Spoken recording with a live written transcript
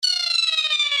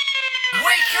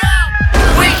You're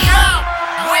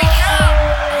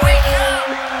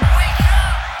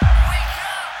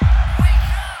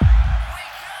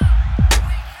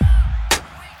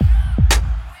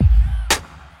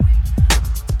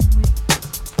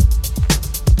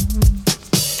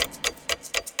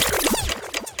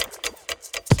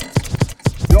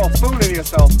fooling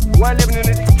yourself. We're living in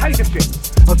a dictatorship,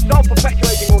 a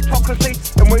self-perpetuating autocracy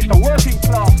in which the working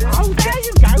classes... Oh, there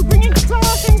you go, bringing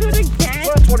class into it again.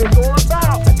 That's what it's all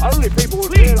about. Only people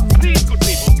would realize... Please, good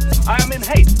people, I am in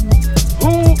haste.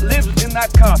 Who lives in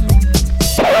that castle?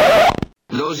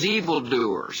 Those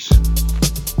evildoers.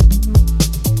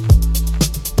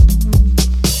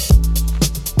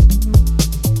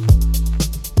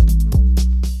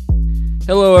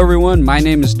 Hello, everyone. My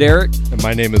name is Derek. And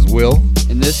my name is Will.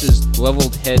 And this is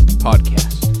Leveled Head Podcast.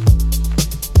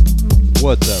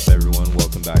 What's up, everyone?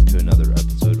 Welcome back to another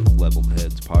episode of Leveled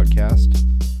Heads Podcast.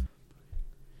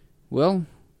 Well,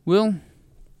 Will,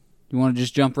 you want to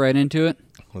just jump right into it?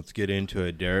 Let's get into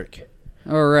it, Derek.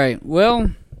 All right.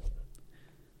 Well,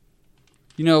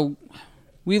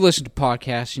 we listen to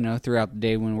podcasts, throughout the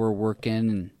day when we're working,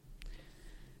 and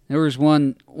there was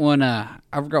one I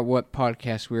forgot what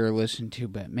podcast we were listening to,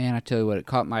 but man, I tell you what, it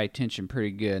caught my attention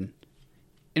pretty good.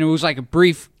 And it was like a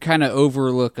brief kind of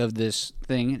overlook of this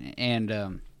thing,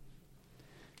 and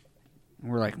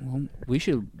we're like, well, we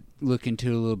should look into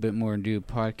it a little bit more and do a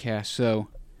podcast, so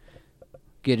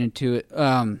get into it.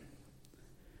 The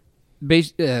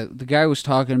guy was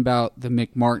talking about the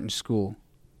McMartin School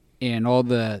and all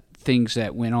the things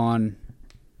that went on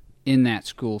in that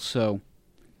school, so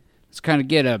let's kind of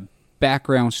get a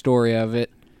background story of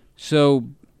it. So,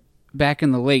 back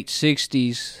in the late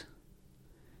 60s,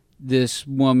 this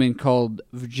woman called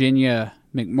Virginia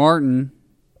McMartin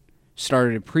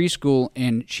started a preschool,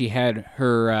 and she had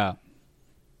her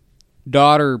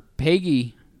daughter,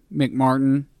 Peggy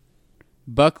McMartin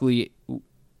Buckley,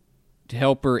 to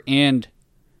help her, and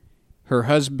her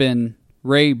husband,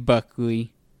 Ray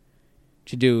Buckley,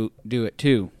 to do it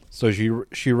too. So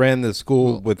she ran the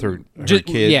school with her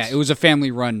kids? Yeah, it was a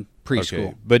family-run preschool.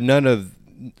 Okay. But none of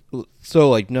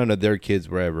their kids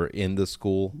were ever in the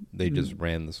school? They just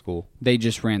ran the school? They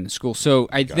just ran the school. So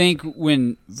I think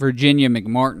when Virginia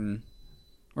McMartin,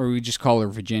 or we just call her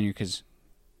Virginia because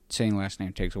saying last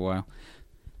name takes a while,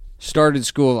 started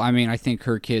school, I think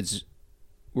her kids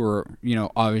were,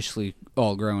 obviously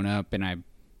all grown up, and I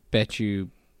bet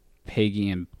you Peggy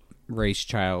and Ray's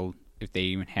child, if they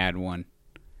even had one,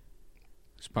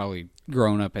 was probably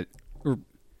grown up or at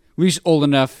least old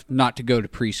enough not to go to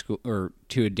preschool or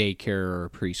to a daycare or a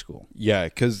preschool. Yeah,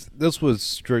 because this was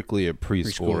strictly a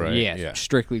preschool, right? Yeah,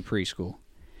 strictly preschool.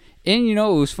 And, it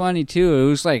was funny, too. It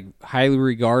was, highly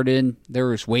regarded. There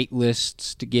was wait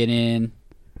lists to get in.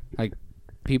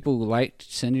 People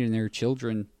liked sending their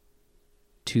children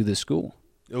to the school.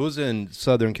 It was in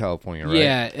Southern California, right?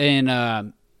 Yeah,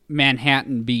 in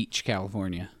Manhattan Beach,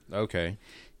 California. Okay.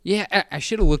 Yeah, I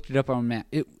should have looked it up on a map.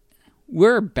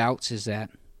 Whereabouts is that?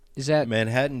 Is that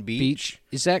Manhattan Beach?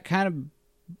 Is that kind of...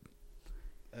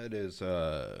 That is,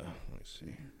 let me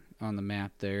see. On the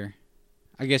map there.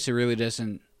 I guess it really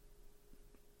doesn't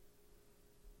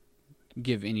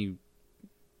give any...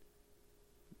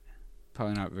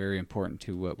 Probably not very important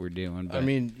to what we're doing. But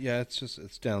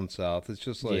it's down south. It's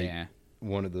just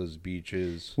one of those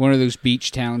beaches. One of those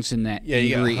beach towns in that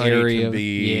Avery area.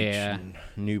 Beach,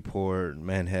 Newport,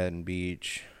 Manhattan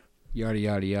Beach. Yada,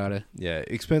 yada, yada. Yeah,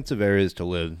 expensive areas to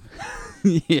live.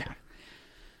 Yeah.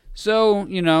 So,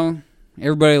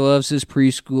 everybody loves this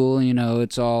preschool.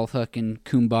 It's all fucking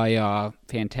kumbaya,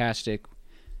 fantastic.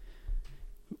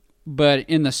 But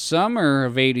in the summer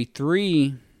of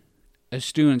 1983, a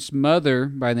student's mother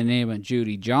by the name of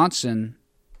Judy Johnson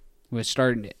was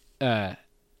starting to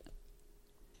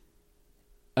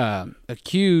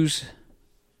accuse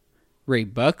Ray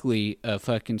Buckley of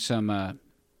fucking some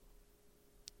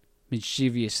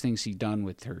mischievous things he'd done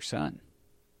with her son.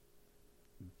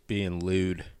 Being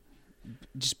lewd.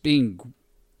 Just being,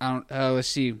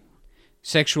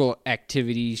 sexual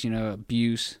activities,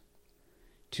 abuse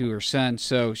to her son.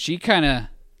 So she kind of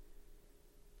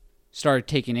started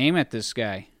taking aim at this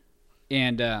guy.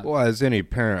 And well, as any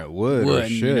parent would or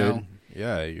should.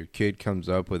 Yeah, your kid comes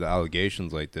up with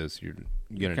allegations like this, you're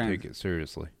going to take it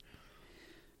seriously.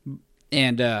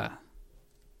 And I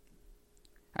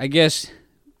guess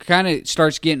kind of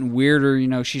starts getting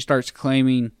weirder. She starts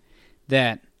claiming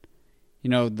that,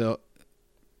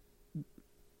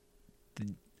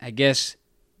 I guess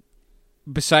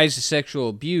besides the sexual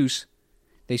abuse,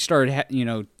 they started,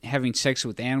 having sex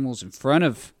with animals in front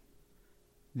of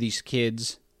these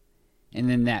kids. And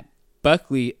then that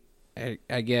Buckley,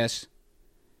 I guess,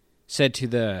 said to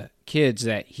the kids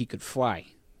that he could fly.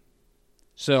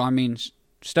 So, I mean,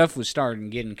 stuff was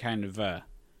getting kind of...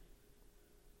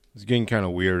 It's getting kind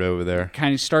of weird over there.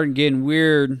 Kind of started getting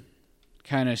weird,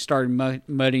 kind of started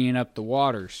muddying up the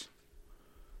waters.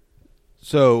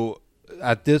 So,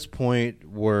 at this point,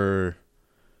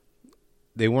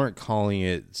 they weren't calling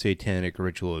it satanic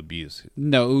ritual abuse.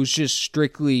 No, it was just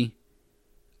strictly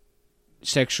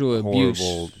sexual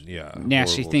abuse.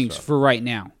 Nasty things stuff. for right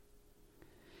now.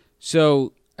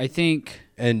 So, I think...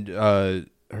 And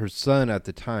her son at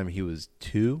the time, he was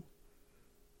 2?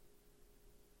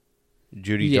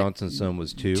 Judy Johnson's son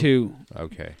was 2? 2.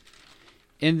 Okay.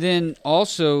 And then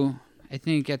also, I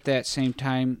think at that same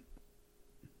time,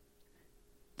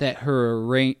 that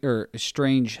her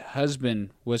estranged husband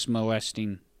was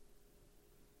molesting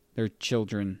their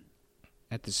children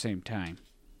at the same time.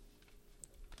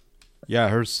 Yeah,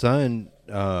 her son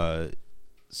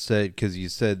said, because you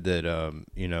said that,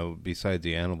 besides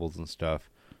the animals and stuff,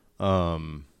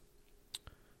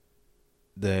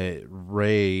 that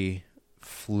Ray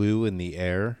flew in the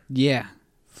air. Yeah,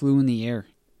 flew in the air.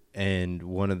 And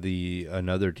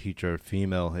another teacher, a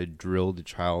female, had drilled a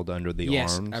child under the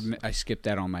arms. Yes, I skipped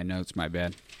that on my notes, my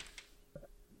bad.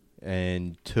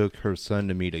 And took her son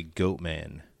to meet a goat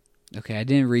man. Okay, I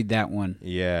didn't read that one.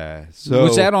 Yeah. So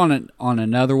was that on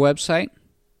another website?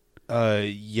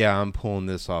 Yeah, I'm pulling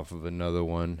this off of another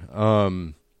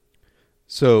one.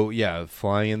 So yeah,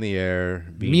 flying in the air,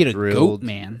 being drilled goat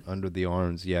man under the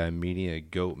arms. Yeah, meeting a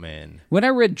goat man. When I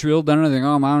read drilled under the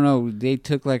arm, I don't know. They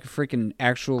took like a freaking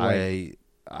actual. I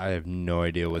have no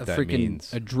idea what that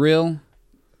means. A drill.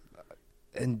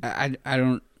 And I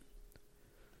don't.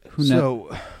 Who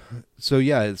knows?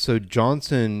 So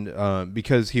Johnson,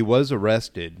 because he was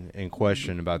arrested and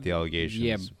questioned about the allegations.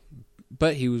 Yeah,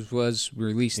 but he was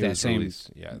released the same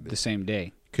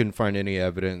day. Couldn't find any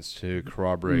evidence to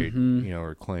corroborate,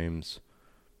 her claims.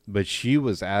 But she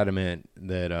was adamant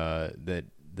that that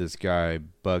this guy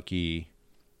Bucky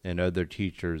and other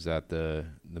teachers at the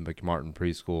McMartin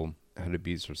Preschool had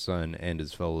abused her son and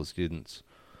his fellow students.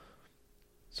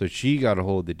 So she got a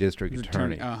hold of the district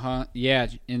attorney. Yeah,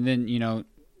 and then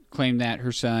claimed that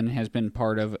her son has been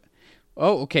part of it.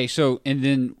 Oh, okay. So and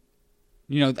then,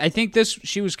 I think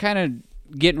she was kind of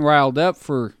getting riled up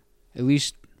for at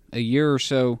least a year or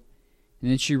so,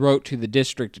 and then she wrote to the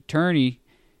district attorney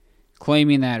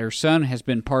claiming that her son has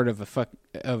been part of a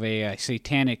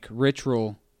satanic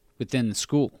ritual within the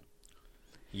school.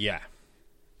 Yeah.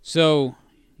 So,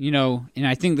 and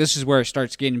I think this is where it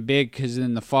starts getting big, because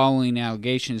then the following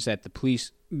allegations that the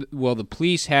police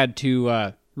had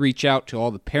to reach out to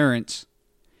all the parents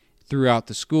throughout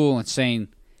the school and saying,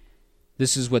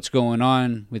 this is what's going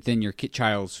on within your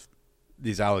child's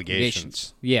these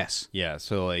allegations. Yes. Yeah,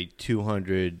 so like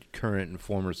 200 current and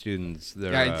former students.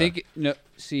 I think,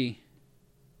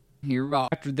 here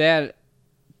after that,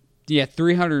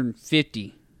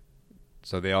 350.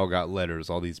 So they all got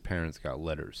letters. All these parents got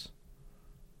letters.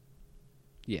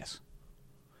 Yes.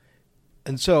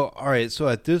 And so, all right, so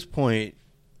at this point,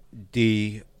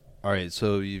 all right,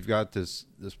 so you've got this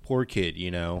poor kid,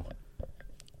 and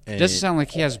it doesn't sound like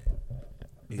he has...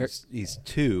 He's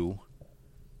 2.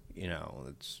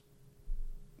 It's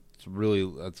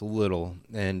a little.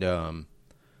 And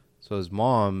so his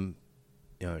mom,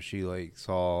 she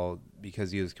saw,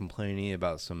 because he was complaining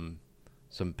about some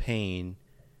pain,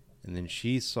 and then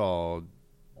she saw,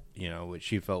 what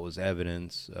she felt was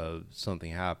evidence of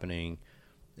something happening.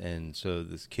 And so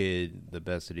this kid, the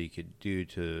best that he could do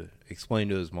to explain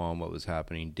to his mom what was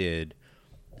happening, did.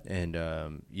 And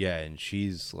and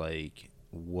she's like,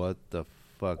 what the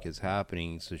fuck is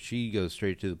happening? So she goes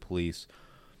straight to the police.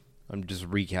 I'm just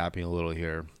recapping a little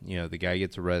here. The guy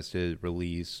gets arrested,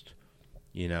 released.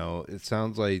 It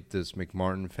sounds like this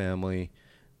McMartin family,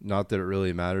 not that it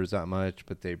really matters that much,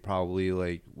 but they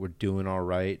probably were doing all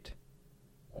right.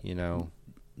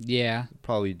 Yeah.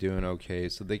 Probably doing okay,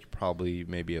 so they could probably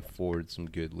maybe afford some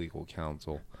good legal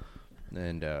counsel.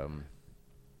 And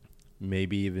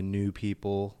maybe even new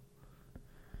people.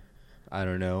 I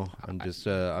don't know. I'm just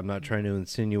I'm not trying to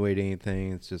insinuate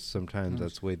anything. It's just sometimes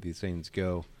that's the way these things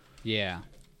go. Yeah.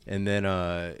 And then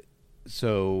I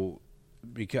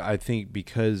think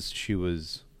because she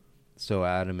was so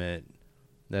adamant,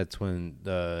 that's when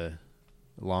the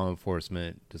law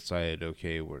enforcement decided,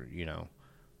 okay, we're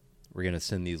going to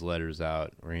send these letters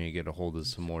out. We're going to get a hold of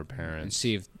some more parents and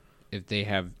see if they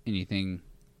have anything.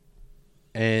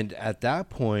 And at that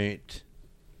point,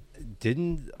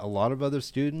 didn't a lot of other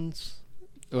students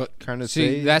kind of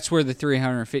say? That's where the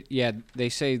 350, they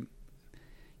say,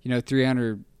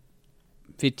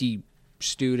 350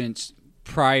 students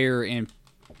prior and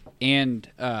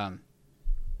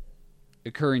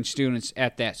occurring students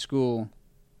at that school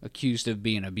accused of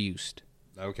being abused.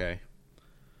 Okay.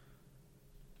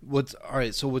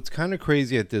 So what's kind of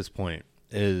crazy at this point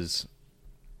is,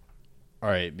 all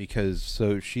right, because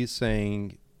so she's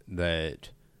saying that,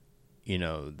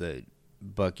 that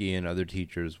Bucky and other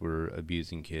teachers were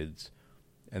abusing kids,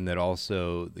 and that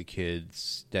also the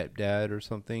kid's stepdad or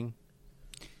something.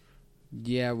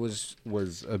 Yeah, was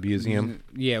abusing him.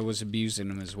 Yeah, was abusing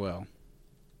him as well.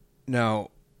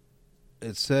 Now,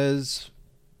 it says,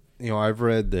 I've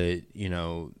read that,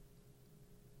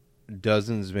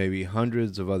 dozens, maybe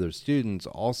hundreds of other students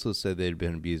also said they'd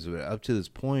been abused. But up to this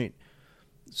point,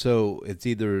 so it's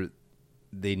either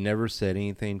they never said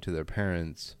anything to their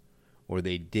parents, or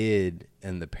they did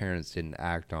and the parents didn't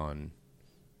act on,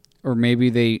 or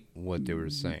maybe what they were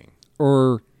saying,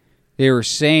 or they were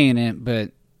saying it,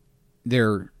 but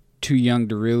they're too young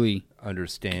to really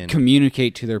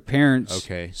communicate to their parents.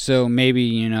 Okay. So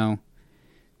maybe, they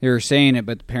were saying it,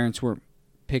 but the parents weren't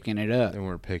picking it up. They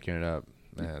weren't picking it up.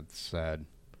 That's sad.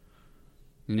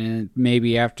 And then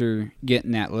maybe after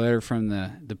getting that letter from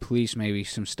the police, maybe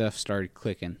some stuff started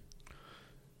clicking.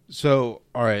 So,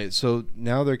 all right. So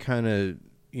now they're kind of,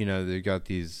 they've got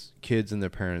these kids and their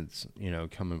parents,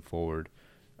 coming forward.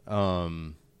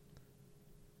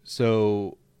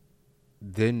 So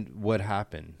then what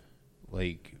happened?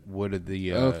 Like, what did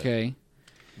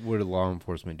what did law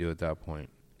enforcement do at that point?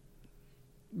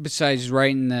 Besides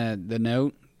writing the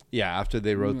note? Yeah, after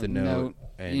they wrote the note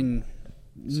and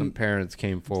some parents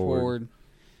came forward.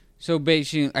 So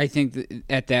basically, I think that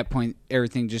at that point,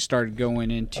 everything just started going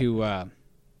into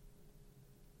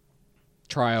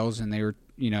trials, and they were,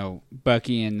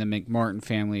 Bucky and the McMartin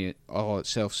family all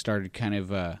itself started kind of,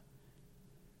 what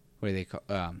do they call,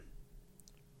 I'm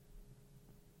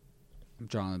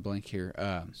drawing a blank here.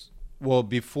 Well,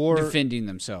 before defending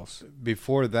themselves.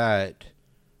 Before that,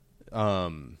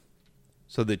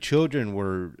 so the children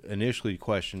were initially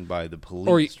questioned by the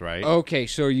police, right? Okay,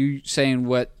 so are you saying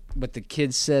what the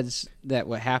kid says that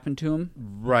what happened to him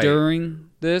during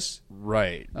this?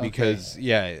 Right, okay. Because,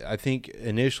 I think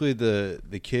initially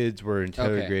the kids were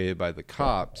interrogated by the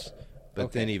cops,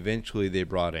 but then eventually they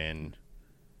brought in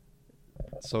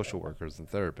social workers and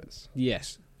therapists.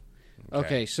 Yes.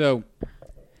 Okay, so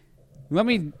let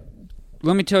me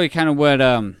tell you kind of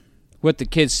what the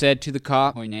kids said to the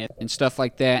cop and stuff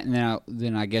like that, and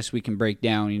then I guess we can break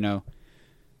down,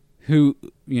 who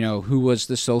was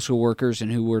the social workers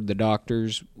and who were the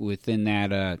doctors within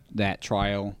that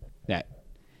trial, that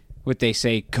what they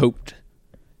say coped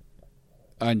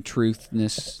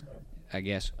untruthness, I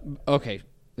guess. Okay,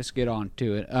 let's get on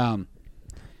to it.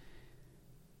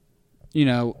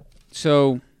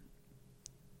 So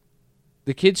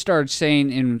the kids started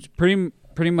saying, and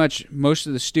pretty much most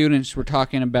of the students were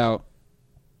talking about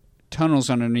tunnels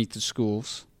underneath the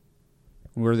schools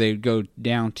where they'd go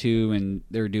down to, and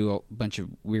they would do a bunch of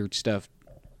weird stuff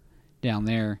down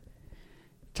there,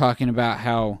 talking about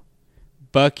how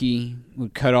Bucky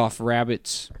would cut off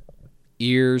rabbits'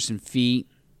 ears and feet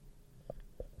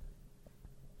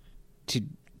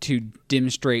to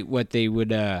demonstrate what they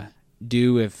would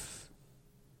do if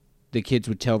the kids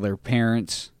would tell their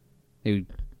parents. They would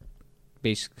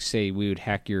basically say, we would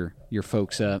hack your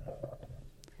folks up.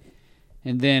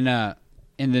 And then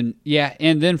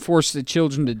force the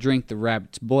children to drink the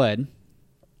rabbit's blood.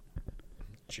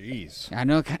 Jeez. I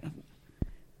know.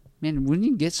 Man, wouldn't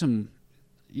you get some...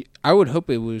 I would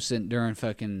hope it was during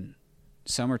fucking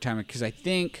summertime, because I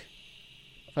think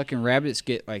fucking rabbits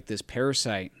get like this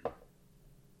parasite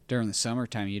during the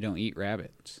summertime. You don't eat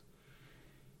rabbits.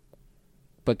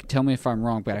 But tell me if I'm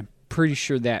wrong, but I'm pretty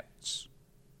sure that's...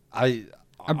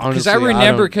 Because I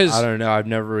remember, because I don't know, I've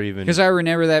never even, because I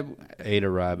remember that ate a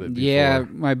rabbit before. Yeah,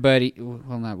 my buddy,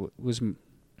 was one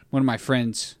of my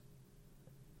friends,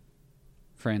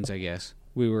 I guess.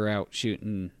 We were out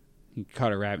shooting. He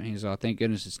caught a rabbit, and he was all, "Thank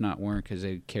goodness it's not worm, because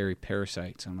they carry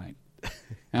parasites." I'm like,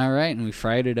 all right, and we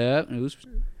fried it up. And it was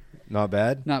not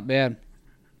bad. Not bad.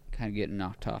 Kind of getting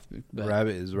off topic. But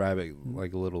rabbit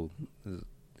like a little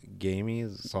gamey?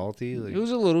 Is it salty? It was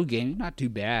a little gamey, not too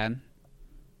bad.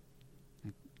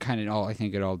 I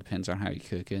think it all depends on how you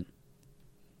cook it.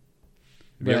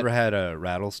 Have you ever had a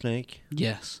rattlesnake?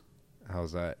 Yes.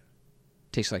 How's that?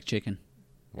 Tastes like chicken.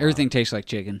 Wow. Everything tastes like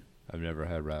chicken. I've never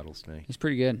had rattlesnake. It's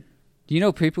pretty good. Do you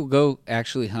know people go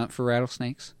actually hunt for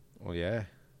rattlesnakes? Oh, yeah.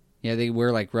 Yeah, they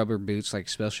wear like rubber boots, like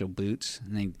special boots,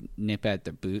 and they nip at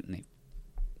the boot and they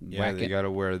whack it. Yeah, they got to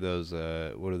wear those,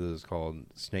 what are those called?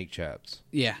 Snake chaps.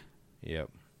 Yeah. Yep.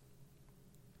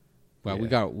 Wow, we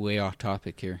got way off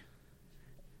topic here.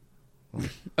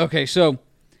 Okay, so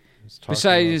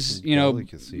besides,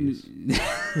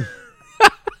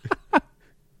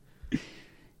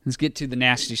 Let's get to the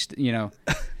nasty, I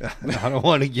don't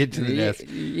want to get to the nasty.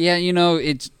 Yeah,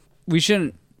 we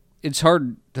shouldn't. It's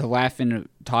hard to laugh into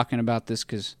talking about this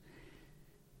because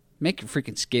make your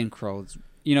freaking skin crawl.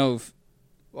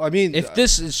 If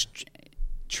this is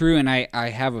true, and I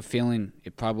have a feeling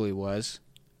it probably was.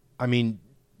 I mean,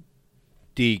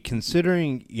 D,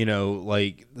 considering,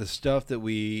 like the stuff that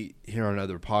we hear on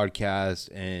other podcasts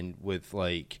and with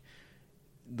like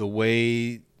the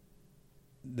way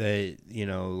that,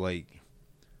 like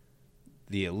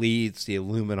the elites, the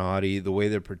Illuminati, the way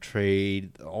they're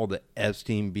portrayed, all the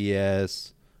Epstein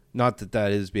BS, not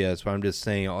that is BS, but I'm just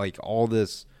saying like all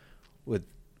this with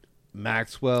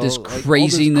Maxwell, this like,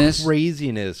 craziness, all this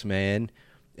craziness, man.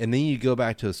 And then you go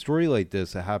back to a story like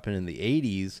this that happened in the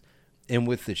 80s, and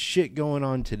with the shit going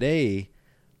on today,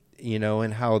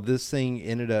 and how this thing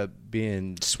ended up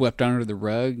being swept under the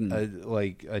rug, and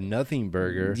like a nothing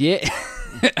burger. Yeah.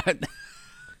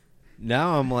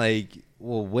 Now I'm like,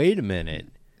 well, wait a minute.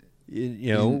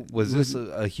 Was this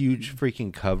a huge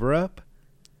freaking cover up?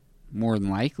 More than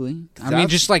likely. I mean,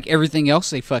 just like everything else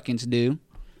they fucking do.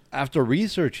 After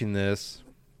researching this,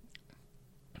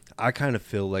 I kind of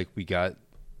feel like we got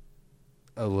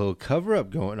a little cover up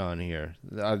going on here.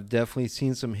 I've definitely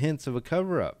seen some hints of a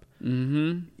cover up.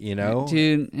 Mm-hmm.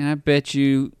 Dude, and I bet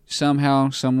you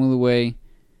somehow, some other way,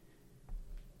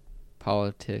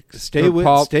 politics. Stay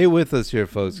with us here,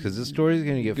 folks, because this story is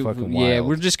going to get fucking wild. Yeah,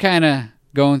 we're just kind of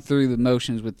going through the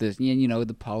motions with this.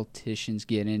 The politicians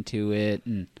get into it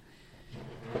and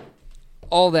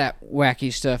all that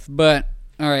wacky stuff. But,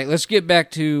 all right, let's get back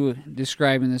to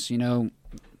describing this.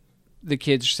 The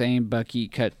kids are saying Bucky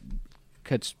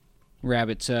cuts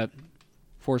rabbits up,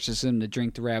 forces them to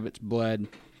drink the rabbit's blood.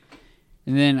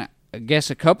 And then I guess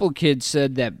a couple kids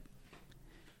said that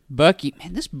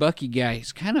this Bucky guy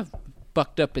is kind of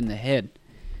bucked up in the head.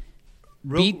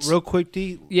 Real quick,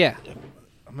 D. Yeah.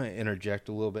 I'm going to interject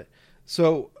a little bit.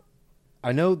 So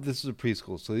I know this is a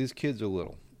preschool, so these kids are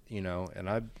little, and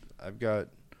I've got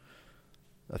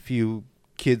a few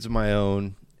kids of my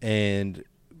own, and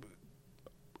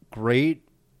great,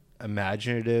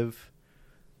 imaginative.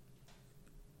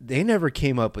 They never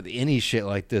came up with any shit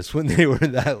like this when they were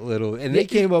that little, and they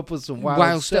came up with some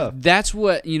wild stuff. That's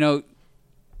what,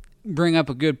 bring up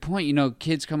a good point.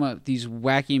 Kids come up with these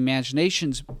wacky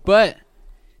imaginations, but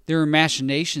their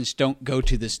imaginations don't go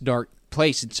to this dark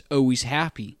place. It's always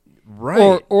happy.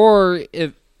 Right. Or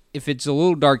if it's a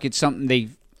little dark, it's something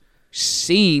they've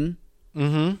seen,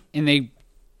 and they,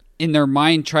 in their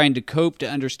mind, trying to cope to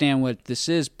understand what this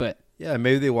is, but yeah,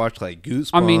 maybe they watch like Goosebumps.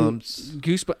 I mean,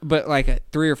 Goosebumps, but like a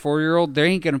 3 or 4 year old, they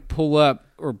ain't gonna pull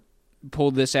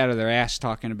this out of their ass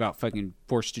talking about fucking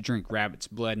forced to drink rabbit's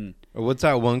blood or what's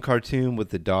that one cartoon with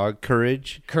the dog,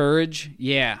 Courage? Courage,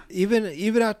 yeah. Even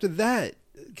after that,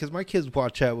 because my kids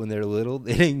watch that when they're little,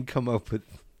 they don't come up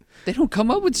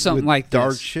with something like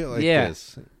dark this. Shit like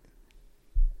this.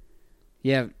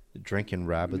 Yeah, drinking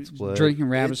rabbit's blood.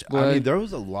 blood. I mean, there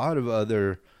was a lot of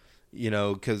other,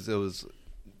 because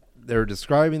they were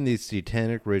describing these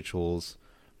satanic rituals,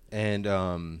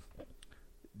 and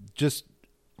just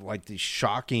like these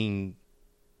shocking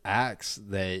acts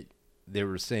that they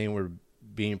were saying were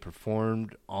being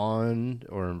performed on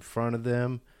or in front of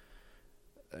them,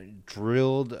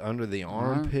 drilled under the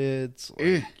armpits.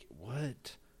 Like,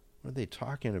 what are they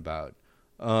talking about?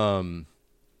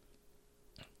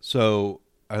 So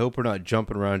I hope we're not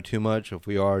jumping around too much. If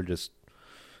we are, just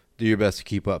do your best to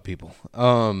keep up, people.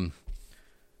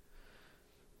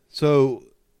 So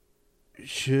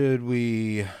should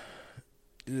we...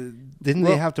 Didn't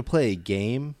they have to play a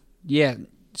game? Yeah,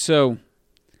 so...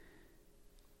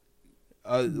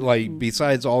 like,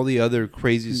 besides all the other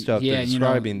crazy stuff they're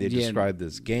describing, they described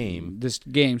this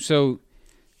game. So,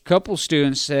 a couple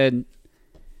students said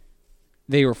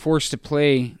they were forced to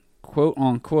play,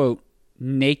 quote-unquote,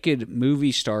 naked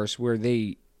movie stars, where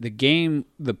the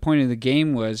point of the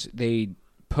game was they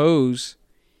pose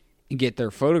and get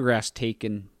their photographs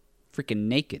taken freaking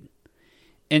naked.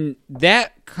 And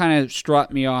that kind of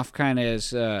struck me off kind of as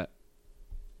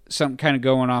something kind of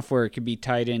going off where it could be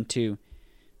tied into,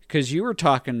 because you were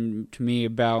talking to me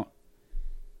about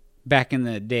back in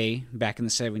the day, back in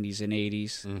the 70s and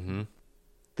 80s,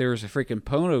 there was a freaking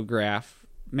pornograph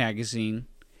magazine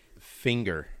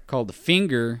called The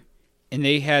Finger, and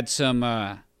they had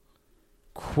some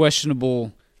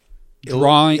questionable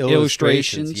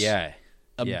illustrations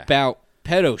about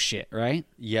pedo shit, right?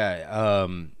 Yeah.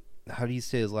 How do you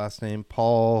say his last name?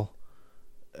 Paul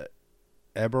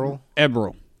Eberl?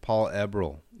 Paul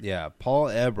Eberl. Yeah, Paul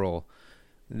Eberl.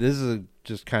 This is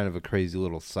just kind of a crazy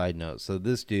little side note. So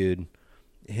this dude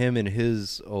him and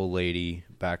his old lady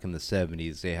back in the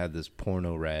 70s, they had this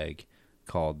porno rag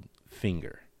called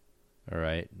Finger. All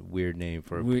right, weird name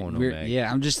for a porno mag.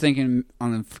 Yeah, I'm just thinking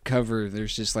on the cover,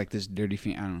 there's just like this dirty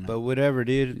thing. I don't know. But whatever,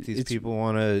 dude. These people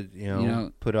want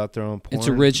to, put out their own porn. It's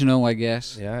original, I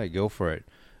guess. Yeah, go for it.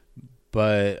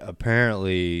 But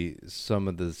apparently, some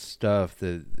of the stuff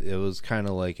that it was kind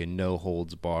of like a no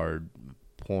holds barred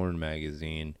porn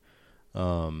magazine,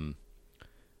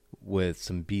 with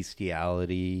some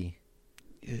bestiality.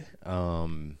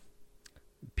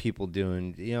 People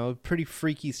doing, pretty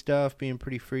freaky stuff, being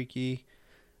pretty freaky.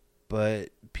 But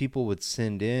people would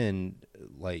send in,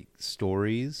 like,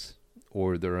 stories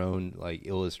or their own, like,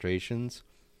 illustrations.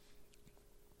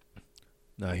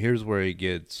 Now, here's where it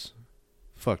gets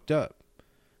fucked up.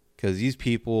 Because these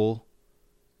people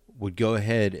would go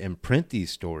ahead and print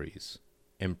these stories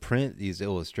and print these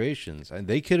illustrations. And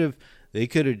they could have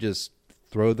just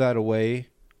throw that away,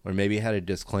 or maybe had a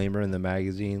disclaimer in the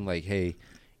magazine, like, hey,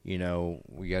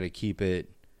 we got to keep it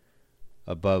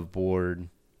above board.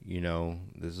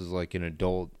 This is like an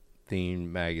adult-themed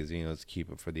magazine. Let's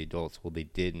keep it for the adults. Well, they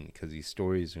didn't, because these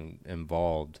stories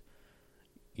involved,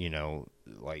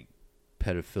 like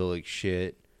pedophilic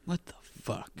shit. What the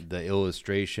fuck? The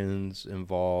illustrations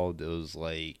involved, it was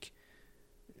like,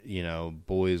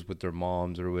 boys with their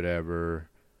moms or whatever.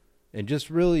 And just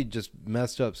really just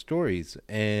messed up stories.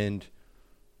 And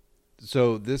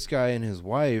so this guy and his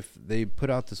wife, they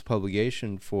put out this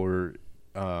publication for,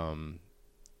 I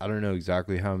don't know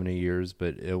exactly how many years,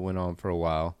 but it went on for a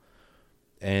while.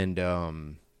 And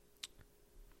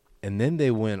then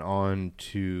they went on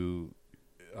to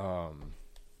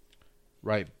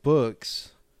write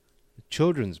books,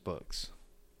 children's books.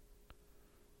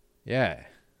 Yeah.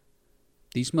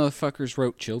 These motherfuckers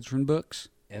wrote children books?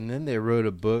 And then they wrote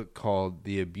a book called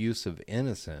The Abuse of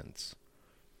Innocence.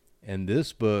 And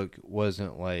this book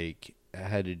wasn't like it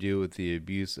had to do with the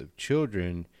abuse of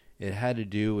children. It had to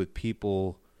do with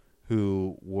people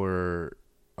who were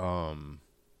who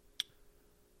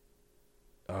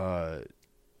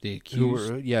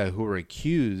were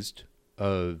accused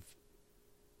of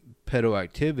pedo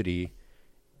activity,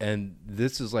 and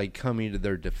this is like coming to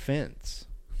their defense,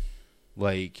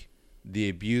 like the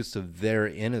abuse of their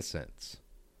innocence.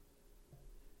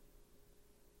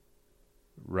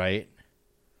 Right?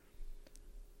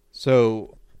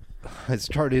 So I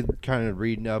started kind of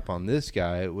reading up on this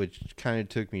guy, which kind of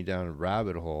took me down a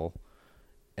rabbit hole.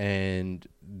 And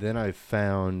then I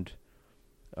found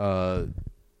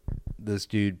this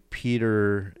dude,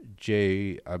 Peter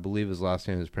J., I believe his last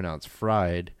name is pronounced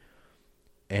Fried.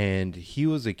 And he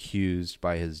was accused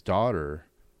by his daughter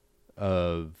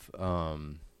of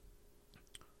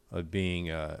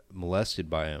being molested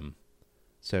by him,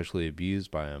 sexually abused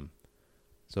by him.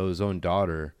 So his own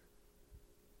daughter.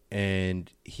 And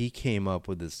he came up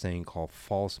with this thing called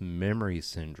false memory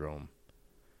syndrome.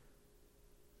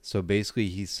 So basically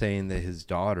he's saying that his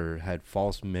daughter had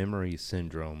false memory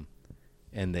syndrome,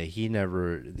 and that he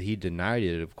denied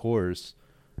it, of course.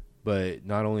 But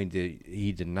not only did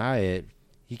he deny it,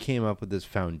 he came up with this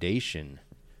foundation,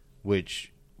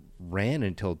 which ran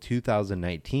until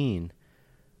 2019,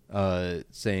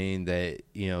 saying that,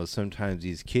 sometimes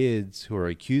these kids who are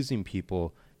accusing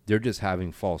people, they're just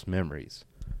having false memories.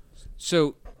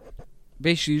 So,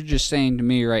 basically, you're just saying to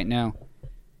me right now,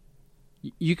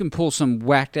 you can pull some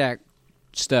whacked-act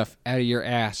stuff out of your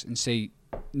ass and say,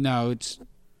 no, it's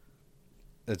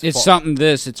something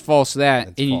this, it's false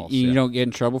that, and false, you don't get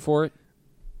in trouble for it?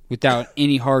 Without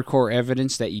any hardcore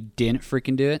evidence that you didn't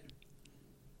freaking do it?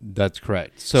 That's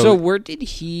correct. So where did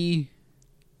he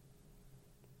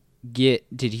get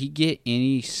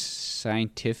any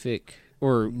scientific,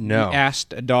 or no,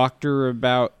 asked a doctor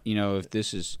about, if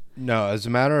this is... No, as a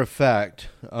matter of fact,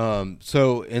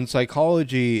 so in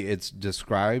psychology, it's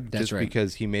described. That's just right.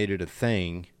 Because he made it a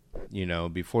thing,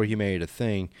 before he made it a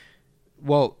thing.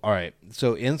 Well, all right.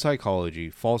 So in psychology,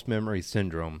 false memory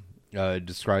syndrome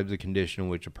describes a condition in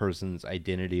which a person's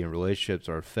identity and relationships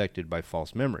are affected by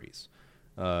false memories.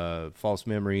 False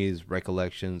memories,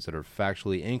 recollections that are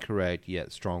factually incorrect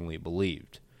yet strongly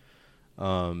believed.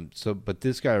 But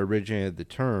this guy originated the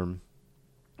term,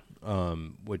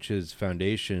 which his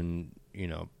foundation,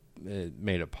 it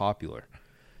made it popular.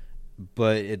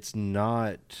 But it's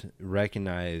not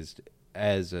recognized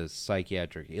as a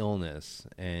psychiatric illness,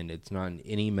 and it's not in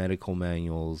any medical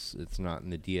manuals. It's not in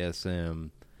the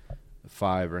DSM-5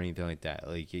 or anything like that.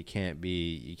 Like, you can't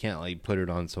like put it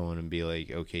on someone and be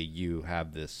like, okay, you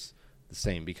have this the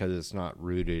same, because it's not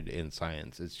rooted in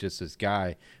science. It's just this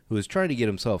guy who is trying to get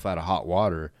himself out of hot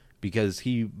water because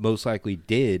he most likely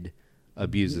did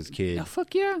abuse his kid. Oh,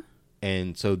 fuck yeah.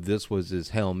 And so this was his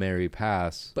Hail Mary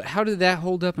pass. But how did that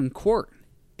hold up in court?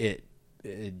 It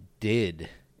did.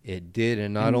 It did.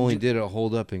 And not only did it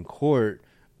hold up in court,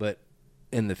 but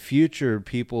in the future,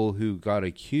 people who got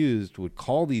accused would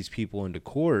call these people into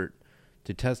court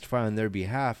to testify on their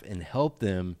behalf and help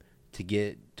them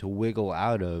to wiggle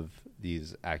out of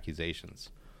these accusations.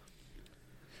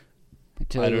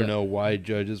 I don't know why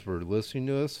judges were listening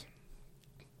to us,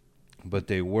 but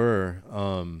they were.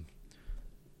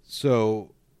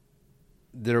 So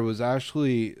there was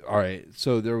actually, all right,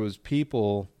 so there was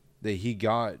people that he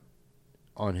got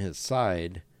on his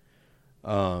side.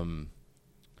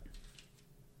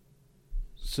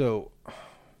 So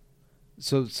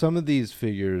some of these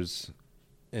figures,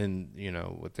 and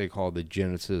what they call the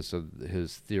genesis of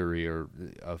his theory, are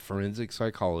a forensic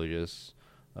psychologist,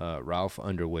 Ralph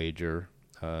Underwager,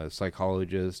 a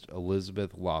psychologist,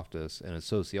 Elizabeth Loftus, and a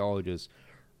sociologist,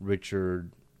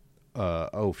 Richard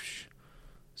Ofsch.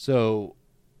 So,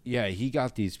 yeah, he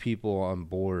got these people on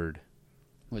board.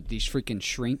 What, these freaking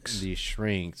shrinks? These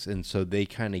shrinks, and so they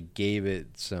kind of gave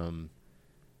it some.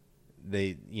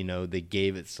 They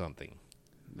gave it something.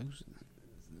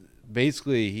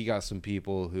 Basically, he got some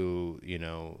people who, he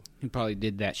probably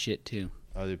did that shit too.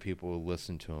 Other people would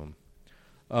listen to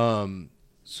him.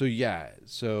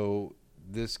 So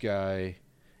this guy,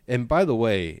 and by the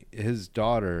way, his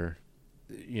daughter,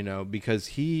 because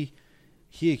he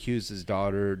accused his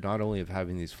daughter not only of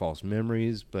having these false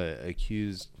memories, but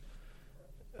accused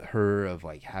her of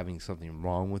like having something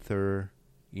wrong with her,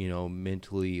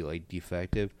 mentally like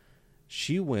defective.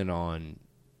 She went on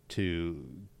to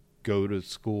go to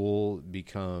school,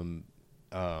 become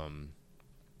a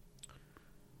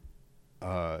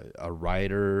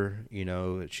writer.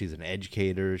 She's an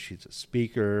educator. She's a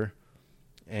speaker,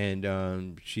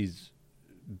 and she's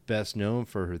best known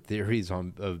for her theories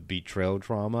of betrayal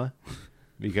trauma,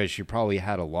 because she probably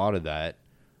had a lot of that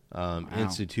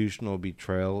institutional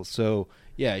betrayal. So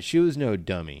yeah, she was no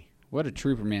dummy. What a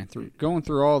trooper, man! Going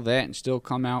through all that and still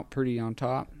come out pretty on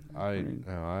top. I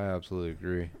absolutely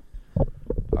agree.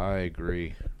 I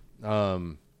agree.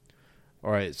 All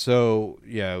right, so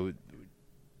yeah,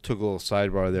 took a little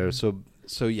sidebar there.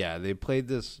 So yeah, they played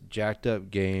this jacked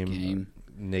up game.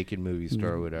 Naked Movie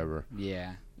Star, whatever.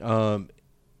 Yeah.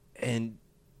 And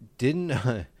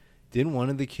didn't one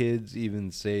of the kids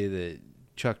even say that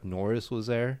Chuck Norris was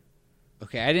there?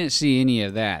 Okay, I didn't see any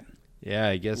of that. Yeah,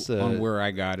 I guess on where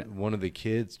I got it. One of the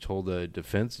kids told a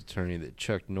defense attorney that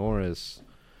Chuck Norris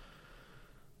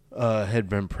had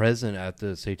been present at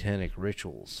the satanic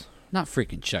rituals. Not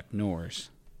freaking Chuck Norris.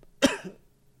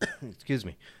 Excuse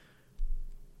me.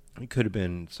 It could have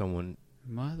been someone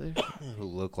who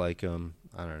looked like him.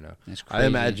 I don't know. That's crazy. I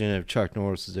imagine if Chuck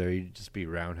Norris was there, he'd just be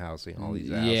roundhousing all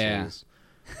these assholes,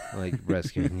 like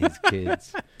rescuing these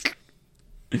kids.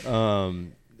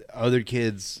 Other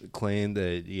kids claim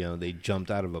that they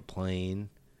jumped out of a plane,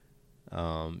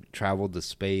 traveled to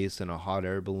space in a hot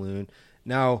air balloon.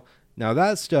 Now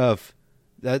that stuff,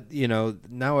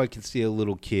 now I can see a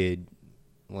little kid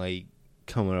like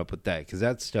coming up with that, because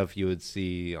that's stuff you would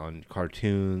see on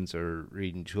cartoons or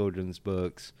reading children's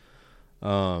books.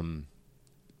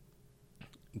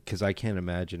 Because I can't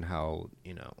imagine how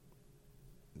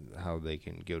they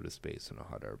can go to space in a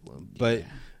hot air balloon.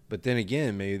 But then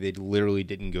again, maybe they literally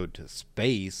didn't go to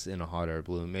space in a hot air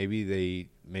balloon. Maybe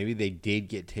they did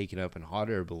get taken up in hot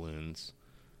air balloons,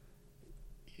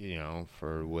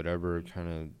 for whatever kind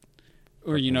of.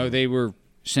 Or they were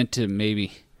sent to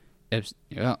maybe.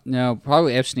 No,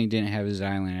 probably Epstein didn't have his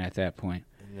island at that point.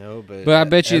 No, but I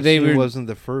bet you Epstein wasn't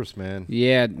the first, man.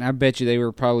 Yeah, I bet you they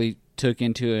were probably took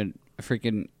into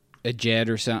a jet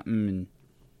or something and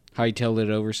hightailed it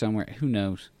over somewhere. Who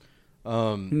knows?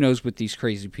 Who knows with these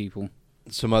crazy people?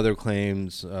 Some other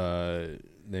claims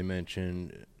they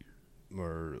mentioned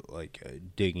were like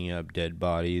digging up dead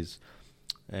bodies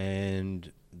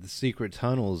and the secret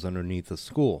tunnels underneath the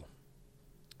school.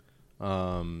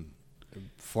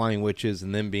 Flying witches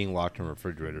and then being locked in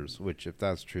refrigerators, which, if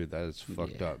that's true, that is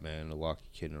fucked up, man, to lock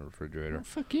a kid in a refrigerator. Oh,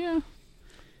 fuck yeah.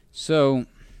 So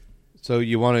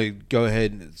you want to go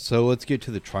ahead, so let's get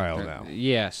to the trial now.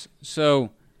 Yes. So,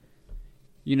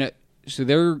 I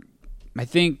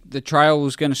think the trial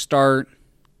was going to start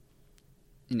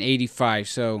in 85,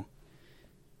 so,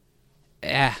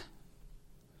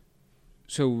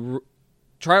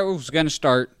 trial was going to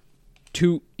start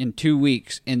in 2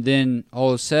 weeks, and then all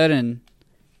of a sudden,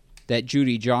 that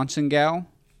Judy Johnson gal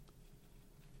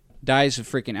dies of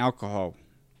freaking alcohol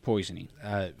poisoning.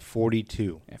 At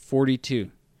 42. At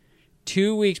 42.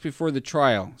 2 weeks before the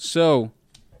trial. So,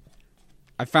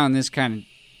 I found this kind of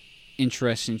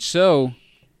interesting. So,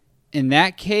 in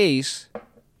that case,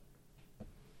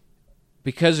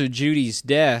 because of Judy's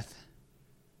death,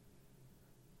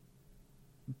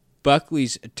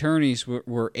 Buckley's attorneys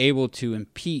were able to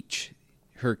impeach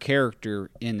her character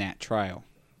in that trial.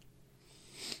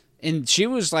 And she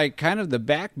was like kind of the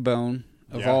backbone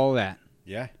of all that.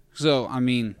 Yeah. So, I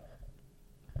mean,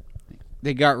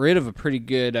 they got rid of a pretty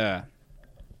good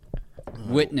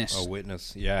witness. A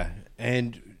witness, yeah.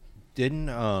 And didn't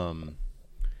one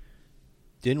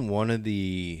of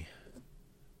the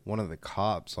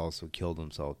cops also killed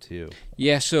himself too?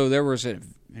 Yeah, so there was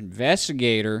an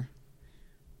investigator,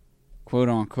 quote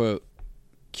unquote,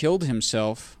 killed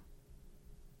himself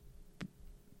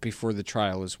before the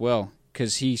trial as well,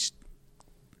 because he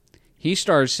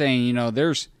started saying, you know,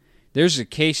 there's a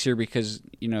case here because,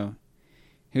 you know,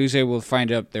 he was able to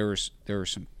find out there was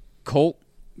some cult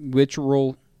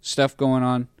ritual stuff going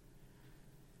on,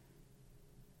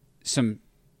 some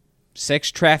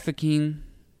sex trafficking,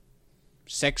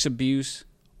 sex abuse,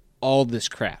 all this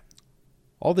crap.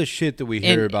 All the shit that we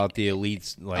hear about the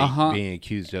elites being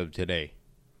accused of today.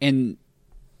 And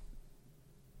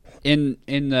in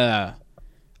the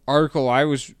article I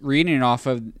was reading off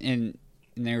of, and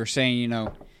they were saying, you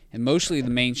know, and mostly the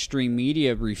mainstream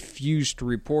media refused to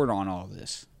report on all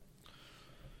this.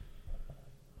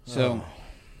 So,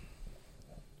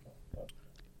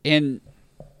 and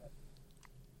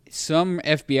some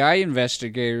FBI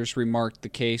investigators remarked the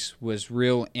case was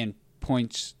real and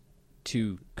points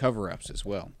to cover-ups as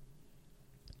well.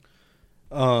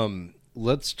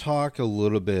 Let's talk a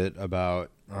little bit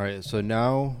about, all right, so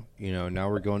now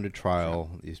we're going to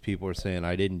trial. These people are saying,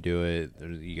 I didn't do it.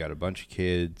 You got a bunch of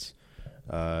kids,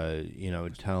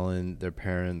 telling their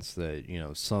parents that, you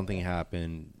know, something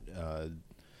happened.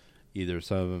 Either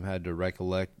some of them had to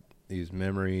recollect these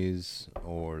memories,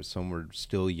 or some were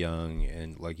still young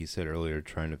and, like you said earlier,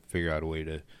 trying to figure out a way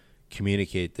to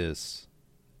communicate this,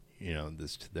 you know,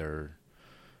 this to their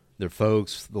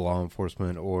folks, the law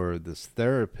enforcement, or this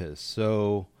therapist.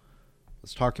 So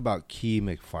let's talk about Key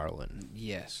McFarland.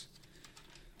 Yes.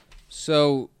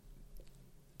 So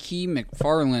Key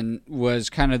McFarland was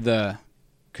kind of the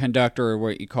conductor, or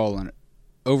what you call an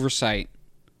oversight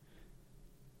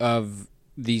of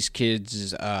these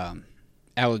kids'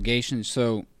 allegations.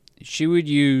 So she would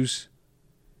use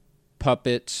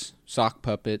puppets, sock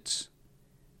puppets,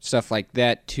 stuff like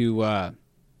that to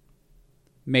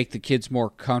make the kids more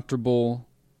comfortable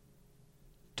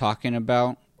talking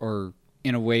about, or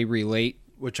in a way relate.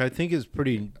 Which I think is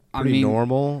pretty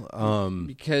normal.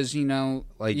 Because, you know,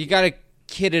 like, you got to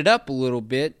kid it up a little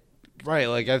bit. Right,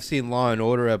 like I've seen Law and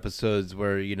Order episodes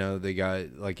where, you know, they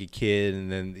got like a kid,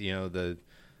 and then, you know, the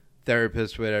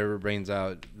therapist or whatever brings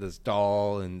out this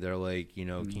doll, and they're like, you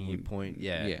know, can you point?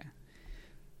 Yeah.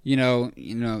 You know,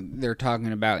 they're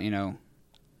talking about, you know,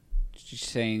 she's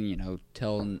saying, you know,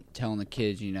 telling the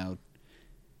kids, you know,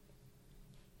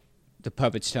 the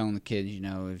puppet's telling the kids, you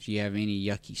know, if you have any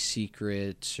yucky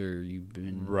secrets, or you've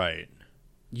been right,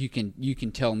 you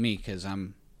can tell me, because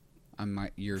I'm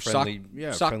your friendly,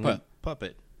 sock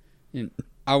puppet, and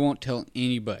I won't tell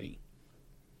anybody.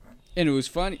 And it was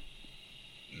funny.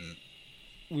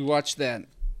 We watched that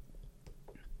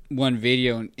one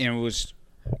video, and it was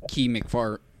Key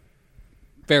McFarlane.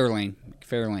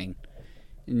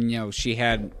 And, you know, she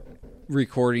had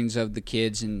recordings of the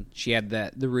kids, and she had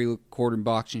the recording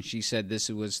box, and she said this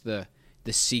was the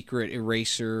secret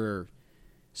eraser or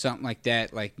something like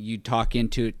that. Like, you talk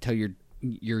into it, tell your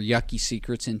yucky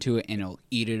secrets into it, and it'll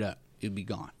eat it up. It'll be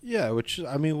gone. Yeah, which is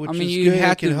you good.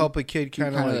 Have it can to help a kid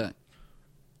kind of like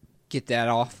get that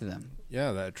off of them.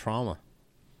 Yeah, that trauma.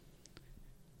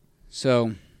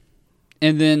 So,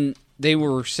 and then they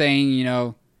were saying, you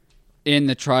know, in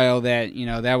the trial that, you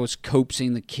know, that was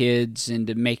coaxing the kids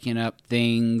into making up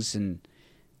things, and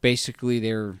basically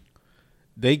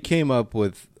they came up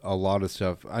with a lot of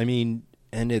stuff. I mean,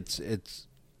 and it's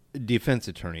defense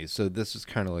attorneys, so this is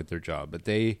kind of like their job, but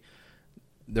they're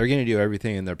going to do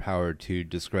everything in their power to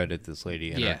discredit this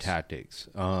lady and her tactics.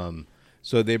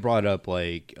 So they brought up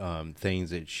like things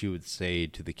that she would say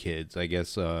to the kids. I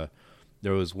guess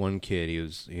there was one kid,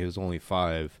 he was only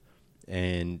 5,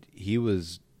 and he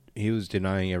was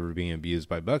denying ever being abused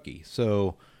by Bucky.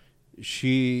 So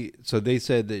they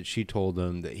said that she told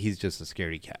him that he's just a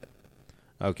scaredy cat.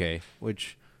 Okay,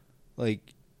 which,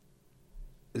 like,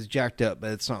 is jacked up,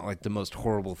 but it's not like the most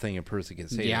horrible thing a person can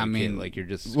say. Yeah, to a I mean, kid. Like, you're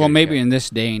just well, maybe in this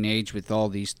day and age with all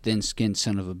these thin-skinned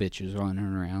son of a bitches running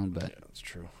around, but yeah, that's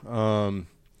true.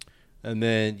 And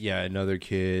then another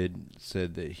kid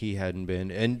said that he hadn't been,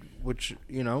 and which,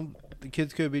 you know, the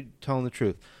kids could be telling the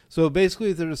truth. So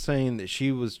basically, they're just saying that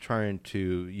she was trying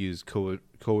to use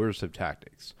coercive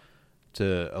tactics.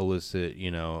 to elicit,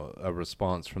 a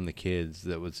response from the kids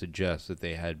that would suggest that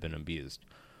they had been abused.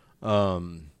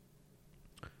 Telling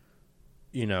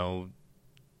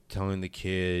the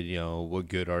kid, what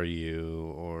good are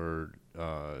you? Or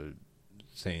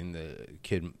saying the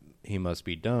kid, he must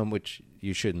be dumb, which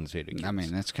you shouldn't say to kids. I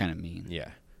mean, that's kind of mean.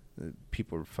 Yeah.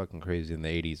 People were fucking crazy in the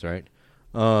 80s, right?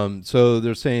 So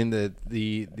they're saying that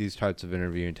these types of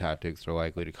interviewing tactics are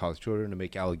likely to cause children to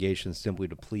make allegations simply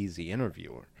to please the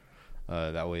interviewer.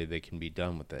 That way they can be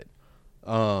done with it.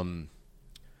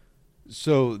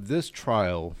 So this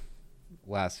trial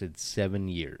lasted 7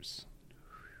 years.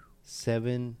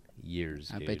 7 years,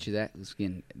 dude. I bet you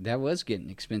that was getting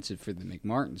expensive for the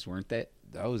McMartins, weren't they?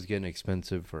 That was getting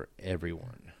expensive for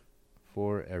everyone.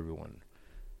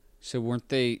 So weren't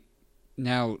they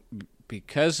now,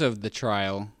 because of the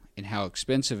trial and how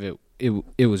expensive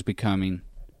it was becoming,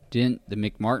 didn't the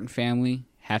McMartin family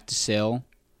have to sell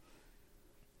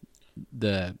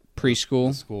the preschool?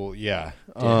 The school, yeah.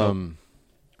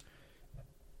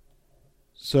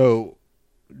 So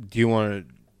do you want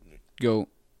to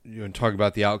talk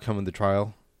about the outcome of the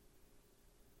trial?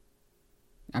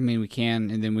 I mean, we can,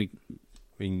 and then we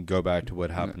can go back to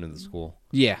what happened in the school.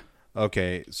 Yeah.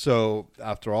 Okay, so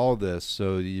after all this,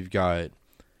 so you've got,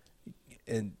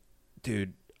 and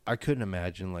dude, I couldn't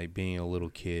imagine like being a little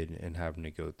kid and having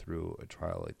to go through a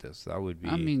trial like this. That would be,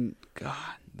 I mean,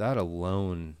 God, that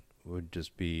alone would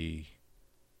just be,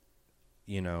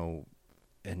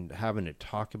 and having to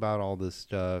talk about all this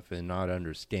stuff and not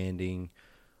understanding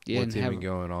what's even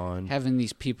going on. Having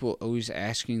these people always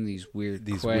asking these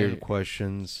weird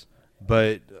questions.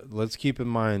 But let's keep in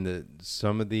mind that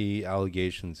some of the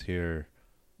allegations here,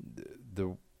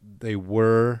 they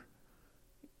were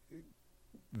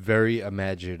very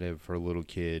imaginative for a little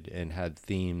kid and had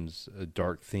themes,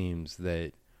 dark themes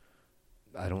that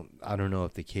I don't know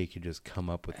if the kid could just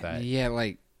come up with that. Yeah,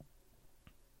 like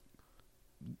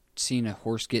seeing a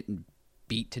horse getting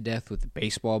beat to death with a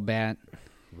baseball bat.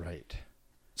 Right.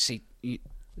 See,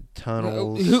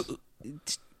 tunnels.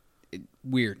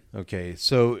 Weird. Okay,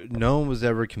 so no one was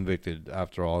ever convicted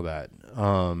after all that.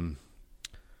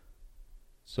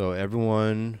 So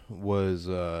everyone was,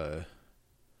 and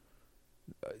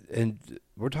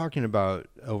we're talking about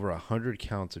over 100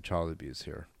 counts of child abuse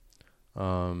here.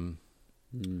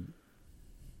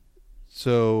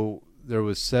 So there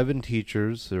was 7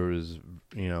 teachers. There was,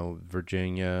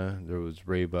 Virginia. There was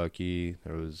Ray Bucky.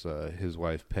 There was his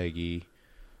wife Peggy.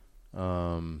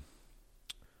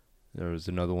 There was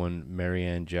another one,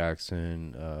 Marianne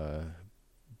Jackson,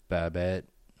 Babette,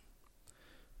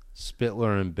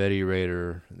 Spittler, and Betty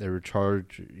Rader. They were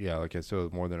charged, like I said,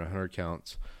 with more than 100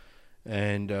 counts.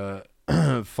 And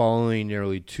following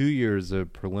nearly 2 years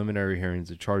of preliminary hearings,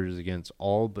 the charges against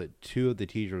all but 2 of the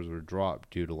teachers were dropped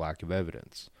due to lack of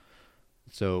evidence.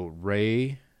 So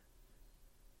Ray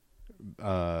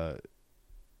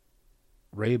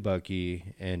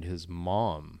Bucky and his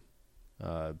mom,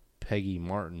 Peggy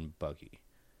Martin Bucky.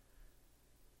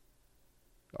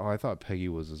 Oh, I thought Peggy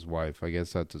was his wife. I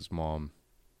guess that's his mom.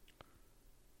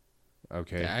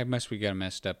 Okay. Yeah, we got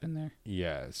messed up in there.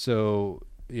 Yeah. So,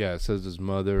 it says his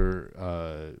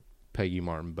mother, Peggy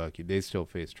Martin Bucky. They still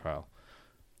face trial.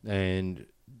 And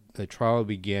the trial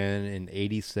began in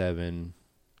 1987.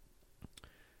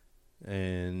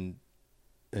 And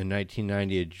in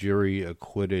 1990, a jury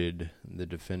acquitted the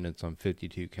defendants on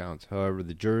 52 counts. However,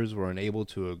 the jurors were unable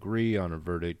to agree on a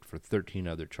verdict for 13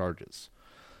 other charges.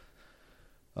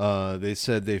 They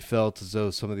said they felt as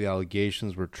though some of the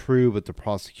allegations were true, but the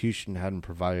prosecution hadn't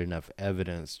provided enough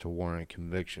evidence to warrant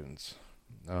convictions.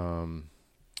 And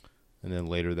then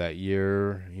later that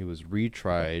year, he was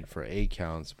retried for 8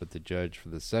 counts, but the judge for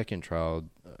the second trial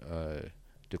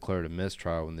declared a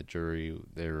mistrial when the jury,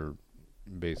 they were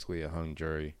basically a hung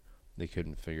jury. They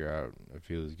couldn't figure out if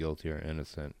he was guilty or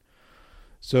innocent.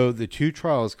 So the 2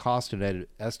 trials cost an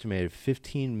estimated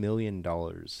 $15 million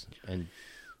and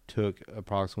took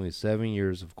approximately 7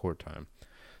 years of court time.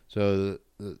 So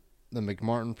the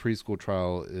McMartin Preschool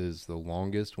trial is the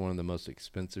longest, one of the most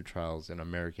expensive trials in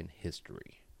American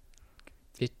history.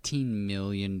 $15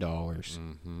 million.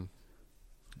 Mm-hmm.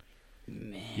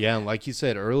 Man. Yeah, and like you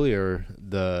said earlier,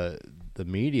 the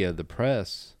media, the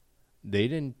press, they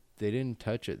didn't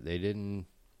touch it. They didn't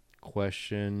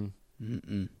question.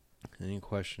 They didn't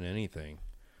question anything.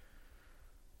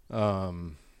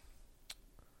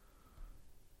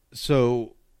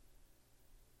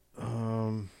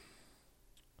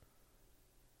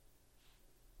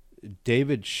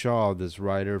 David Shaw, this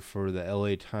writer for the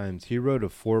LA Times, he wrote a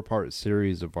 4-part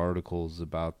series of articles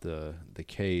about the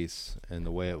case and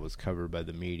the way it was covered by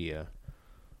the media.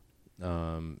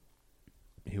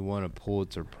 he won a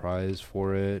Pulitzer Prize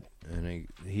for it, and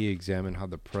he examined how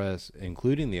the press,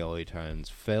 including the LA Times,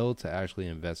 failed to actually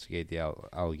investigate the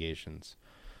allegations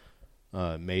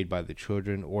made by the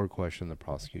children or question the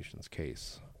prosecution's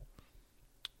case.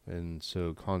 And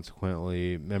so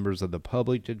consequently, members of the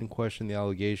public didn't question the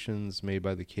allegations made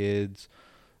by the kids.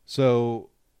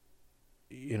 So,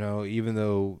 you know, even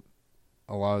though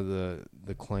a lot of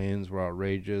the claims were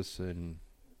outrageous and,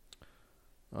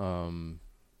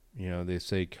 you know, they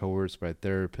say coerced by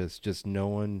therapists, just no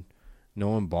one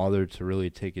bothered to really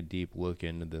take a deep look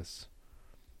into this.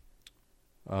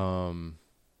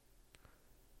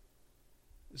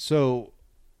 So,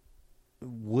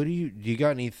 what do you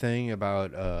got anything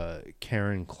about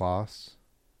Karen Kloss?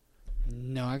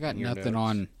 No, I got notes? nothing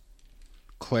on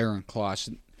Karen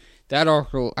Kloss. That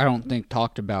article, I don't think,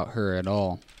 talked about her at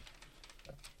all.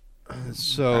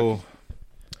 So,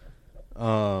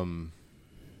 so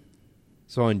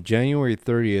on January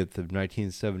 30th of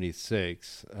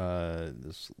 1976,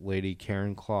 this lady,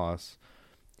 Karen Kloss,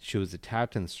 she was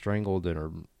attacked and strangled in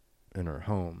her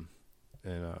home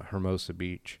in Hermosa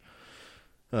Beach.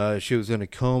 She was in a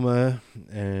coma,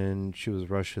 and she was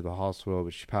rushed to the hospital,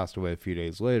 but she passed away a few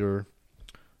days later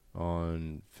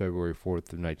on February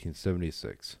 4th of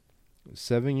 1976.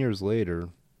 7 years later,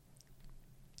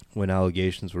 when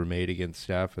allegations were made against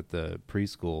staff at the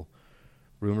preschool,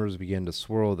 rumors began to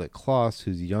swirl that Kloss,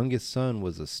 whose youngest son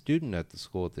was a student at the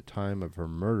school at the time of her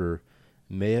murder,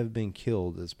 may have been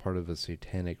killed as part of a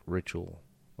satanic ritual,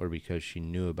 or because she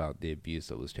knew about the abuse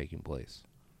that was taking place.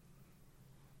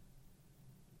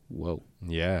 Whoa.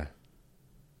 Yeah.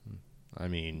 I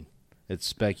mean, it's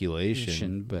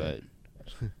speculation, but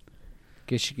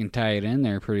guess you can tie it in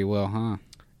there pretty well, huh?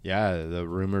 yeah, the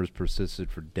rumors persisted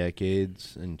for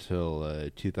decades until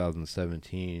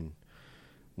 2017,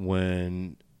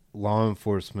 when law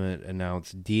enforcement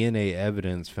announced DNA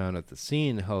evidence found at the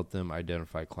scene helped them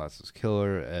identify Kloss's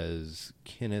killer as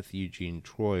Kenneth Eugene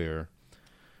Troyer.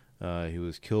 He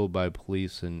was killed by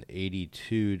police in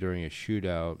 '82 during a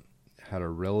shootout. Had a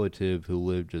relative who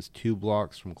lived just 2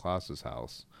 blocks from Kloss's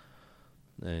house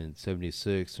in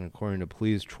 '76, and according to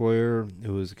police, Troyer,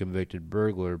 who was a convicted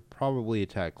burglar, probably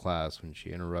attacked Kloss when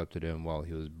she interrupted him while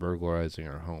he was burglarizing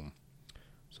her home.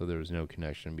 So there was no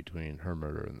connection between her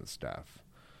murder and the staff.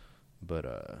 But,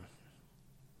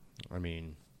 I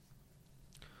mean,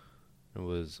 it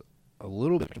was a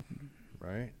little bit,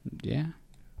 right? Yeah.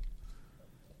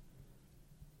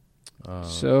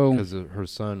 So, because her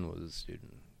son was a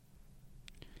student.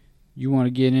 You want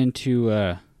to get into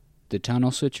the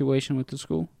tunnel situation with the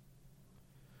school?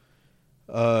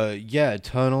 Yeah,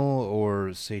 tunnel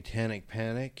or satanic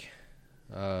panic.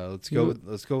 Let's go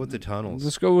with the tunnels.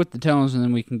 Let's go with the tunnels, and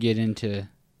then we can get into.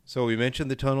 So we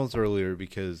mentioned the tunnels earlier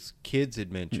because kids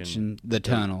had mentioned the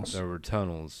tunnels. There were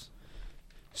tunnels.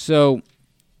 So,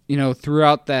 you know,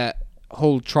 throughout that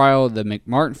whole trial the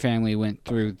McMartin family went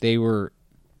through, they were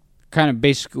kind of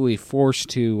basically forced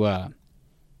to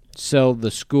sell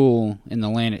the school and the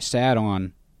land it sat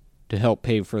on to help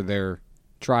pay for their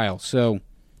trial. So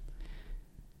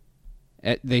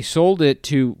they sold it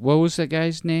to, what was that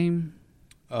guy's name?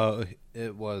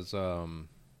 It was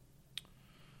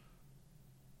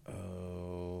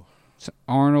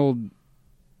Arnold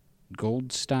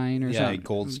Goldstein or something. Yeah,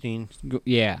 Goldstein.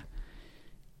 Yeah.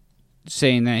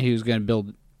 Saying that he was going to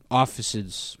build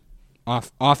office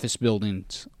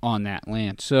buildings on that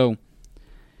land. So,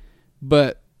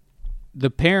 but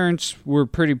the parents were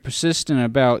pretty persistent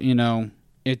about, you know,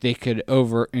 if they could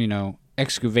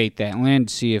excavate that land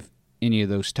to see if any of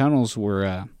those tunnels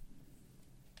were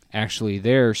actually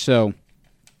there. So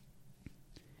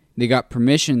they got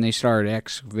permission, they started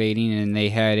excavating, and they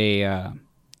had a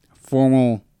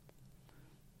formal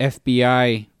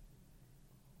FBI,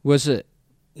 was it?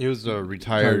 He was a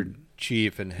retired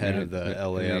chief and head of the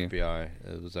LA FBI.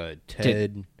 It was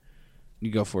Ted. You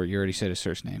go for it. You already said his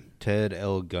first name. Ted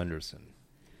L. Gunderson.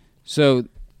 So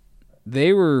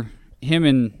him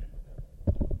and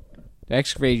the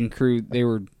excavating crew,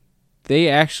 they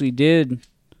actually did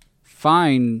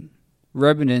find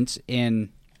remnants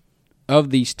of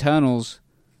these tunnels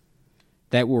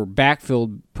that were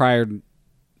backfilled prior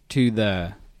to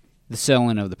the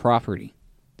selling of the property.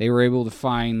 They were able to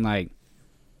find like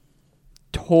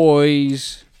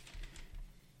toys,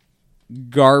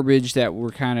 garbage that were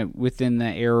kind of within the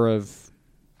era of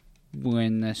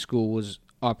when the school was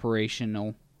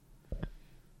operational.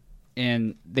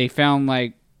 And they found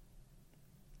like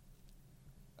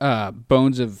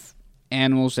bones of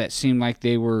animals that seemed like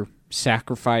they were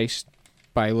sacrificed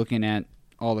by looking at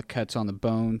all the cuts on the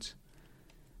bones,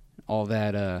 all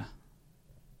that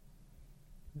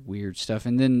weird stuff.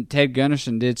 And then Ted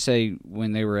Gunderson did say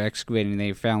when they were excavating,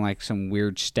 they found like some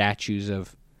weird statues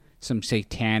of some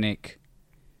satanic,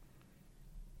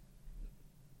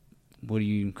 what do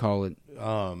you call it?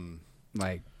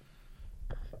 Like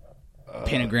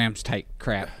pentagrams type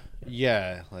crap.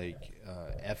 Yeah, like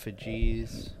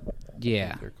effigies.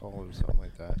 Yeah. They're called or something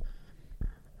like that.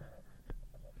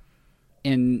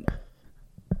 And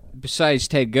besides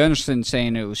Ted Gunderson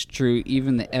saying it was true,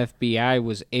 even the FBI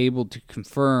was able to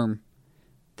confirm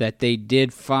that they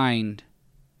did find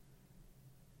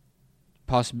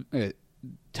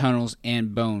tunnels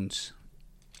and bones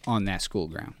on that school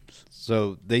grounds.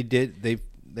 So they did. They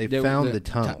found the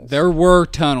tunnels. There were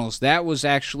tunnels. That was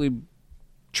actually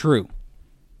true.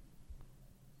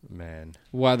 Man.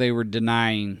 While they were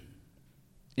denying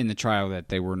in the trial that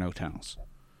there were no tunnels.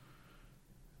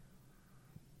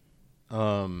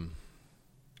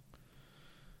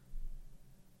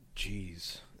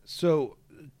 Jeez. So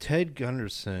Ted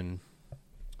Gunderson.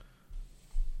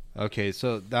 Okay,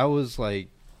 so that was like,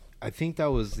 I think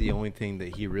that was the only thing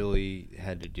that he really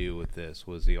had to do with this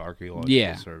was the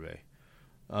archaeological survey.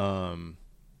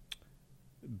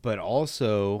 But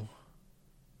also,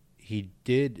 he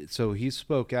did. So he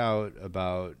spoke out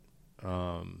about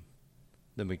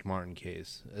the McMartin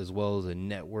case, as well as a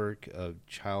network of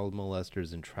child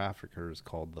molesters and traffickers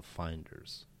called the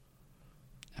Finders.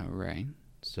 All right.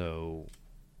 So,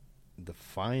 the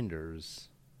Finders,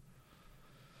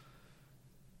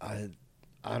 I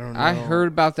don't know. I heard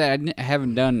about that. I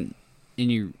haven't done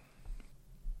any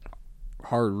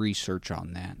hard research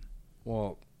on that.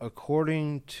 Well,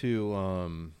 according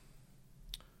to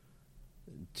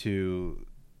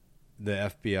the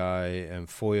FBI and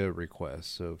FOIA requests,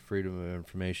 so Freedom of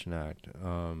Information Act,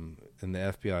 in the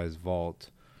FBI's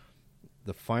vault,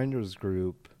 the Finders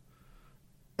group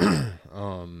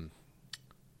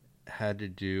had to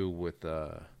do with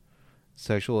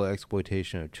sexual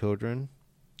exploitation of children,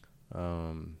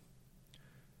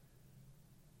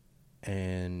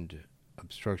 and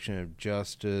obstruction of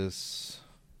justice.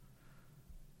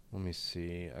 Let me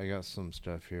see. I got some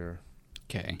stuff here.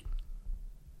 Okay.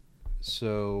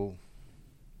 So,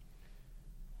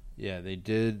 yeah, they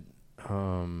did.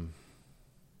 I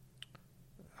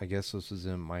guess this was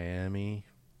in Miami.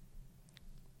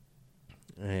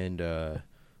 And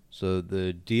so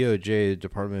the DOJ,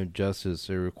 Department of Justice,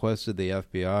 they requested the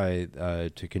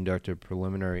FBI to conduct a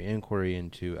preliminary inquiry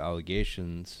into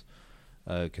allegations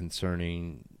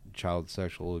concerning child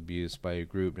sexual abuse by a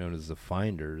group known as the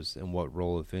Finders, and what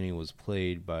role, if any, was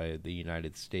played by the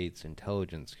United States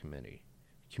Intelligence community.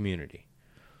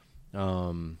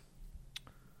 Let's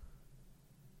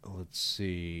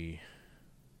see.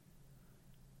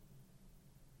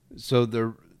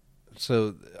 So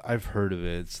I've heard of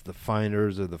it. It's the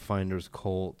Finders or the Finders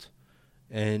cult,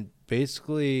 and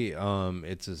basically,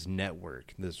 it's this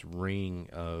network, this ring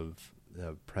of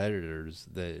predators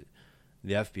that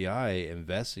the FBI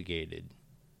investigated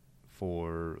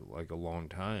for like a long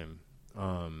time.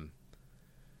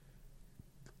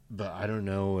 But I don't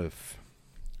know if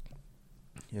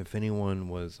anyone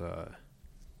was,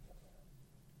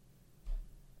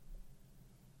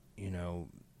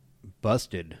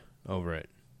 busted over it.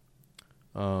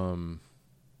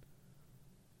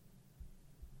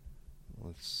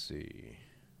 Let's see.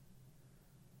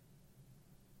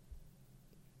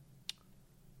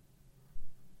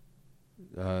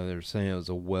 They're saying it was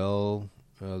a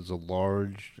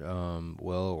large,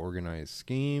 well-organized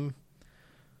scheme.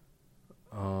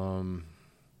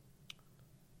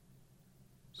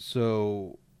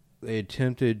 So they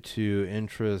attempted to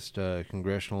interest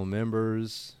congressional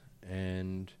members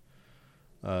and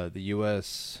the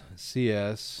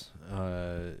USCS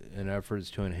in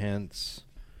efforts to enhance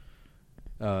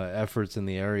efforts in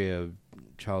the area of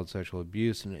child sexual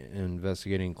abuse and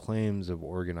investigating claims of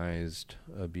organized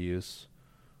abuse.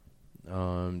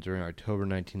 During October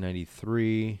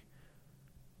 1993,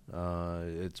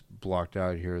 it's blocked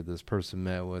out here. This person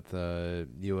met with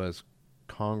U.S.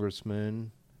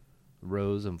 Congressman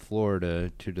Rose in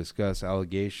Florida to discuss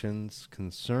allegations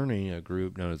concerning a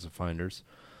group known as the Finders.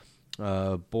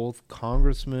 Both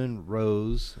Congressman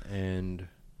Rose and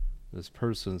this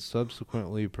person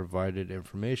subsequently provided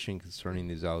information concerning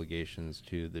these allegations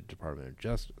to the Department of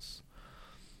Justice.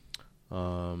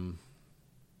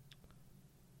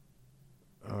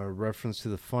 Reference to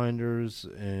the Finders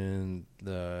in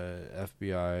the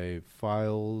FBI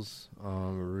files. A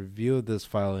review of this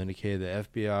file indicated the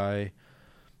FBI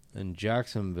in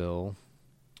Jacksonville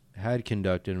had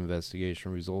conducted an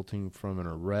investigation resulting from an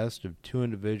arrest of two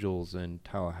individuals in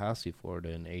Tallahassee, Florida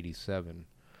in 1987.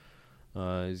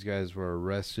 These guys were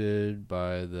arrested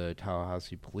by the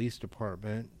Tallahassee Police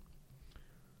Department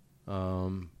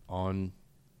on child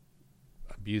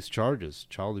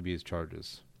abuse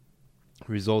charges,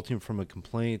 resulting from a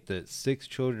complaint that 6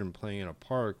 children playing in a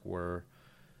park were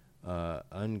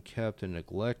unkept and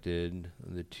neglected.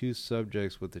 The 2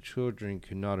 subjects with the children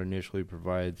could not initially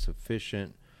provide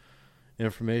sufficient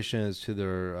information as to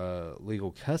their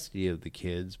legal custody of the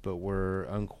kids, but were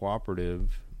uncooperative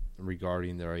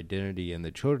regarding their identity and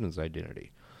the children's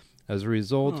identity. As a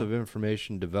result of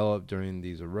information developed during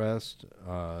these arrests,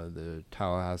 the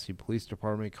Tallahassee Police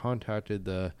Department contacted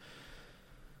the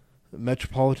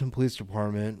Metropolitan Police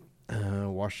Department,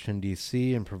 Washington,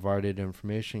 D.C., and provided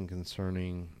information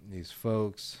concerning these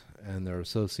folks and their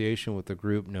association with the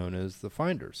group known as the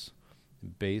Finders,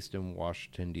 based in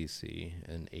Washington, D.C.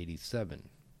 in 1987.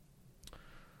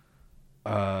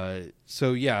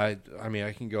 So, yeah, I mean,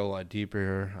 I can go a lot deeper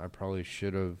here. I probably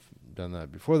should have done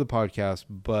that before the podcast,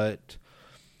 but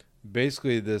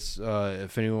basically this,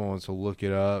 if anyone wants to look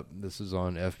it up, this is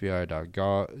on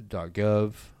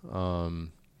FBI.gov,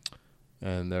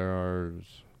 and there are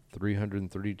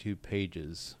 332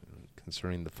 pages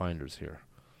concerning the Finders here,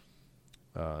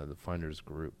 the Finders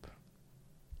group.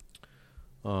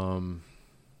 Yeah,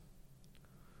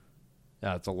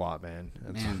 it's a lot, man.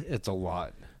 It's a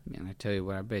lot. Man, I tell you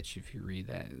what, I bet you if you read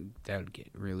that, that would get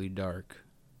really dark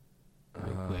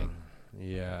real quick.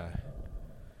 Yeah.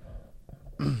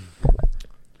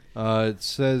 It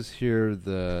says here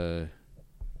the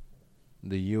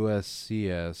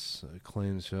USCS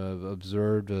claims to have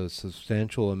observed a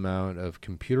substantial amount of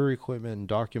computer equipment and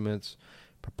documents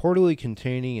purportedly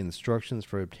containing instructions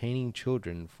for obtaining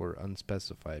children for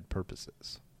unspecified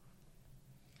purposes.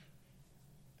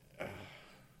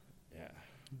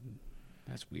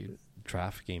 That's weird.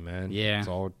 Trafficking, man. Yeah. It's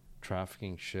all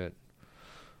trafficking shit.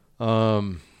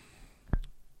 That's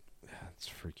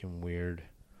freaking weird.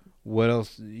 What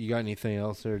else? You got anything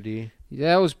else there, D?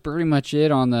 That was pretty much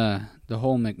it on the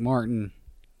whole McMartin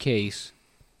case.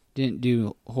 Didn't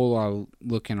do a whole lot of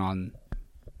looking on,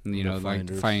 like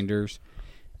the Finders.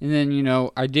 And then,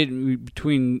 I did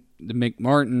between the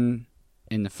McMartin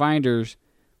and the Finders,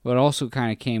 what also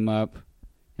kind of came up,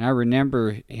 and I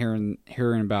remember hearing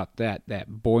about that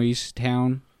Boys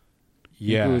Town.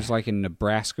 Yeah. It was like in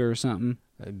Nebraska or something.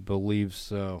 I believe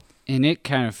so. And it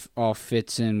kind of all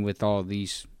fits in with all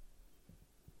these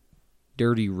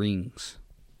dirty rings.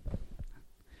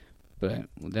 But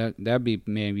that'd be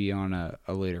maybe on a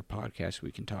later podcast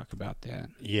we can talk about that.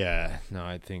 Yeah, no,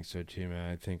 I think so too,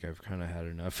 man. I think I've kind of had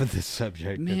enough of this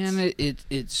subject. Man,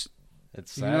 it's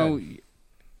sad.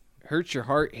 Hurts your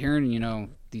heart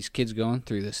hearing, these kids going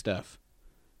through this stuff.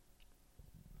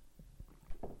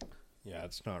 Yeah,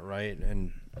 it's not right,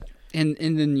 and then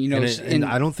and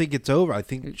I don't think it's over. I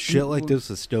think shit like this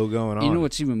is still going on. You know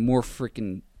what's even more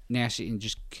freaking nasty and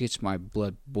just gets my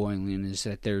blood boiling is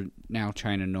that they're now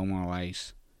trying to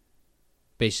normalize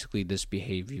basically this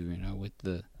behavior, with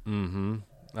the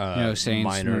saying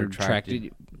minor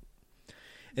attracted.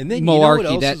 And then malarkey, you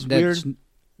know what else is weird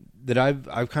that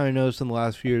I've kind of noticed in the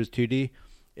last few years, 2D,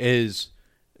 is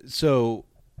so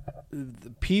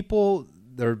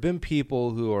there have been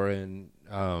people who are in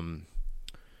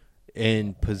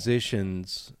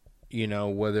positions,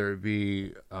 whether it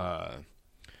be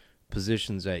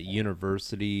positions at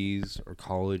universities or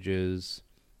colleges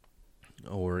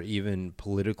or even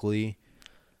politically,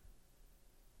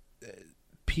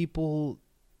 people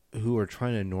who are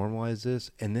trying to normalize this,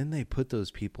 and then they put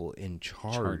those people in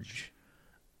charge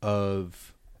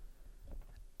of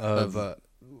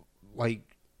like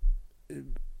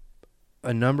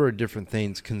a number of different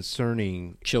things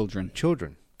concerning children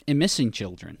and missing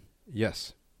children.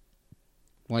 Yes,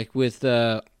 like with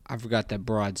I forgot that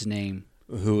broad's name.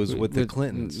 Who was with the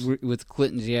Clintons? With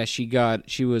Clintons, yeah. She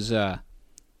was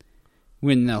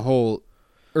when the whole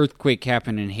earthquake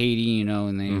happened in Haiti,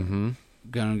 and they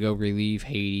gonna go relieve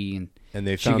Haiti, and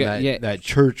they found that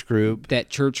church group. That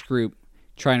church group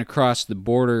trying to cross the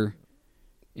border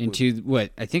into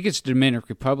what I think it's Dominican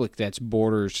Republic that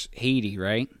borders Haiti,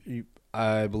 right?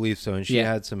 I believe so. And she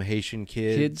had some Haitian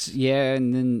kids. Yeah,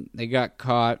 and then they got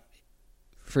caught.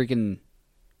 Freaking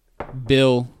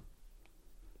Bill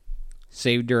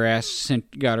saved her ass,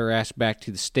 got her ass back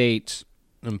to the States,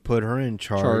 and put her in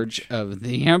charge of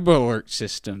the Amber Alert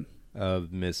system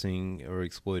of missing or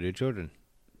exploited children.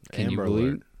 Can Amber you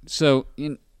believe? Alert. So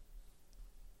it's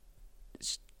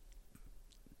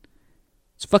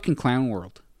fucking clown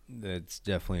world. It's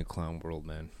definitely a clown world,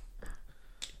 man.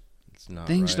 It's not.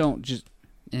 Things right. don't just.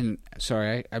 And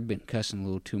sorry, I've been cussing a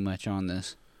little too much on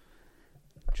this.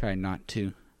 Try not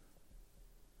to.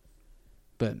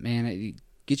 But man, it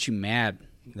gets you mad.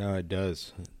 No, it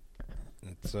does.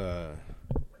 It's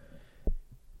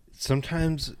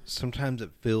sometimes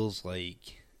it feels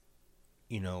like,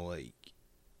 like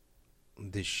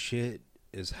this shit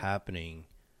is happening,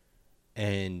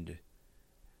 and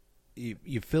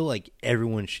you feel like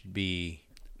everyone should be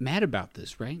mad about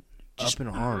this, right? Just up in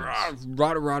arms.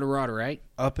 Rada, right?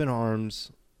 Up in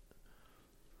arms.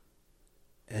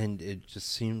 And it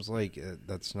just seems like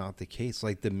that's not the case.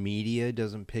 Like, the media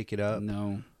doesn't pick it up.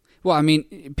 No. Well, I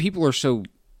mean, people are so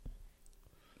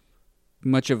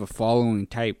much of a following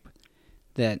type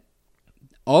that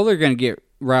all they're going to get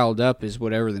riled up is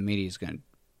whatever the media is going to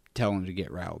tell them to get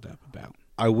riled up about.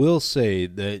 I will say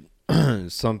that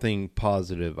something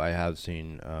positive I have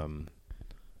seen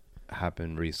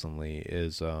happen recently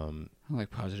is I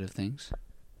like positive things.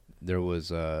 There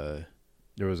was an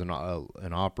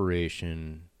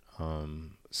operation,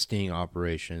 sting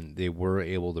operation. They were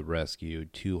able to rescue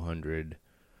 200. I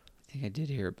think I did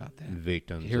hear about that.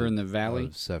 Victims here in the valley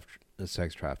of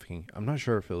sex trafficking. I'm not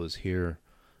sure if it was here.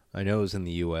 I know it was in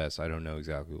the U.S. I don't know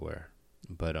exactly where,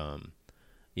 but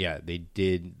yeah, they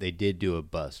did do a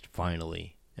bust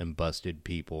finally and busted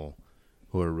people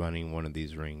who are running one of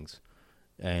these rings.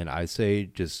 And I say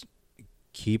just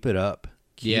keep it up.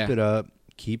 Keep it up.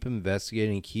 Keep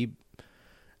investigating. Keep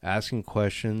asking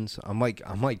questions. I'm like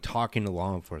talking to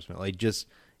law enforcement. Like, just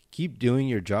keep doing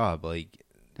your job. Like,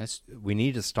 we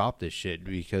need to stop this shit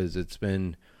because it's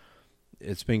been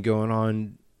going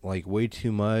on like way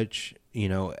too much.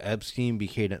 Epstein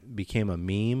became a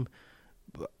meme.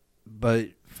 But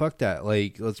fuck that.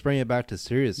 Like, let's bring it back to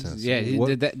seriousness. Yeah,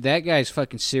 that guy's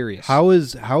fucking serious. How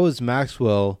is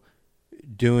Maxwell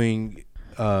doing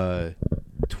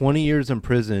 20 years in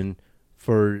prison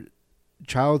for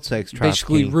child sex trafficking?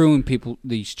 Basically ruin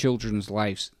these children's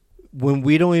lives. When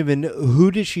we don't even know,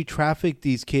 who did she traffic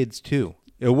these kids to?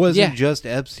 It wasn't just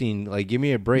Epstein. Like, give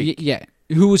me a break. Yeah.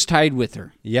 Who was tied with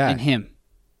her? Yeah. And him.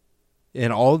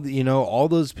 And all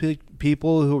those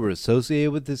people who were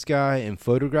associated with this guy and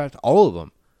photographed, all of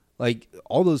them. Like,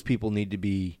 all those people need to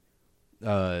be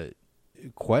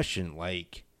questioned,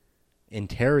 like,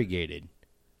 interrogated.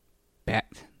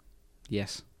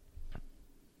 Yes.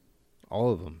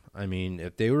 All of them. I mean,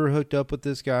 if they were hooked up with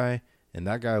this guy and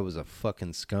that guy was a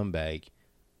fucking scumbag,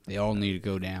 they all need to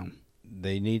go down.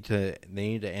 They need to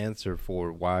answer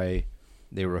for why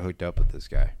they were hooked up with this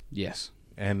guy. Yes.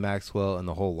 And Maxwell and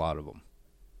the whole lot of them.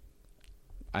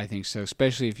 I think so,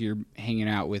 especially if you're hanging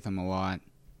out with them a lot.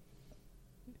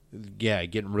 Yeah,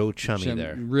 getting real chummy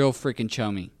there. Real freaking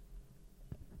chummy.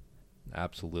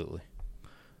 Absolutely.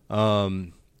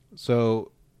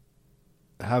 So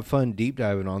have fun deep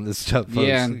diving on this stuff,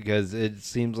 folks, because it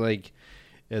seems like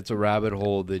it's a rabbit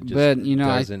hole that just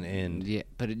doesn't end. Yeah,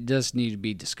 but it does need to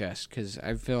be discussed because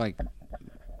I feel like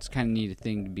it's kind of neat a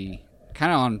thing to be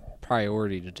kind of on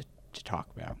priority to talk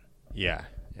about. Yeah.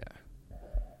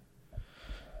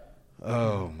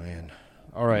 Oh, man.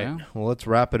 All right. Well, let's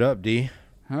wrap it up, D.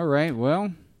 All right.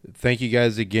 Well, thank you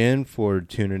guys again for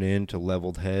tuning in to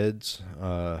Leveled Heads.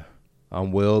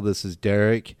 I'm Will. This is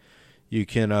Derek. You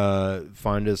can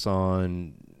find us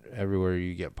on everywhere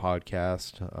you get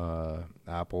podcasts,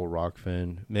 Apple,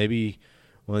 Rockfin. Maybe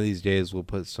one of these days we'll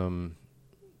put some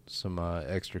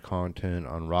extra content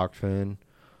on Rockfin.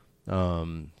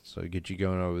 So get you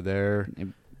going over there.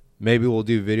 Maybe we'll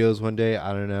do videos one day.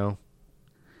 I don't know.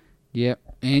 Yep.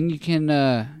 And you can,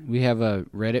 we have a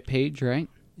Reddit page, right?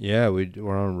 Yeah,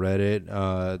 we're on Reddit.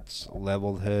 It's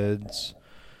Leveled Heads,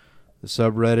 the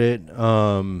subreddit.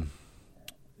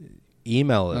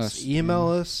 Email us.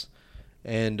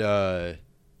 And,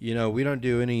 we don't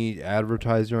do any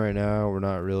advertising right now. We're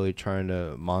not really trying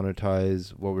to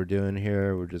monetize what we're doing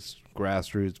here. We're just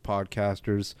grassroots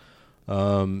podcasters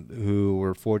who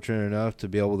were fortunate enough to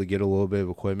be able to get a little bit of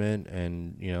equipment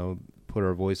and, put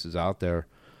our voices out there.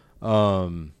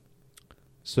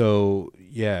 So,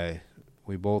 yeah,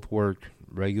 we both work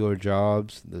regular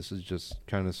jobs. This is just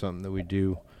kind of something that we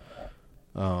do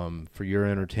for your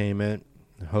entertainment.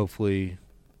 Hopefully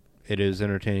it is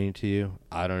entertaining to you.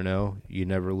 I don't know. You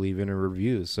never leave any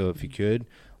reviews. So if you could,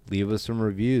 leave us some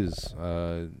reviews.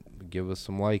 Give us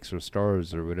some likes or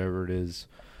stars or whatever it is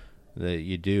that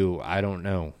you do. I don't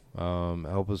know.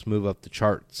 Help us move up the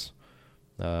charts.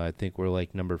 I think we're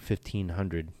like number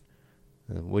 1,500.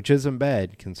 Which isn't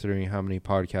bad considering how many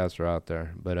podcasts are out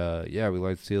there. But, yeah, we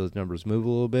like to see those numbers move a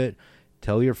little bit.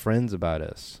 Tell your friends about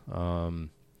us.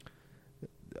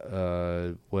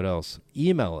 What else?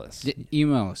 Email us.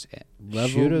 Email us.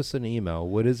 Shoot us an email.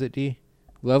 What is it, D?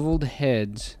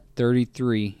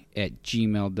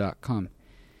 leveledheads33@gmail.com.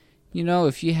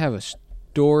 If you have a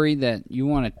story that you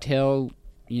want to tell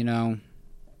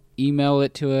email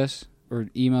it to us, or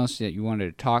email us that you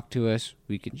wanted to talk to us.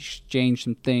 We could exchange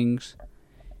some things.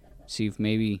 See if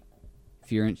maybe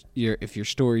if your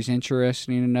story's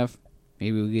interesting enough,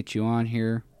 maybe we'll get you on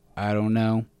here. I don't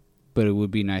know, but it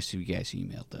would be nice if you guys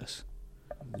emailed us.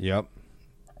 Yep.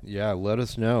 Yeah, let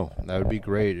us know. That would be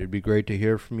great. It'd be great to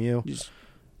hear from you.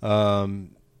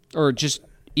 Or just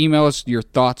email us your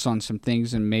thoughts on some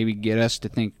things and maybe get us to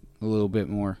think a little bit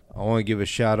more. I want to give a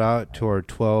shout out to our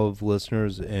 12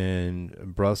 listeners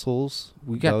in Brussels.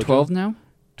 We got Belgium. 12 now?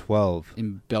 12.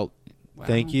 In Wow.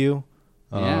 Thank you.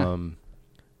 Yeah.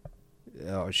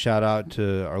 Shout out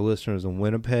to our listeners in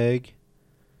Winnipeg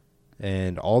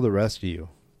and all the rest of you.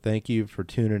 Thank you for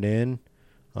tuning in.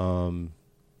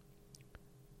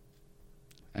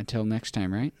 Until next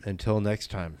time, right? Until next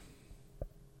time.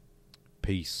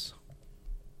 Peace.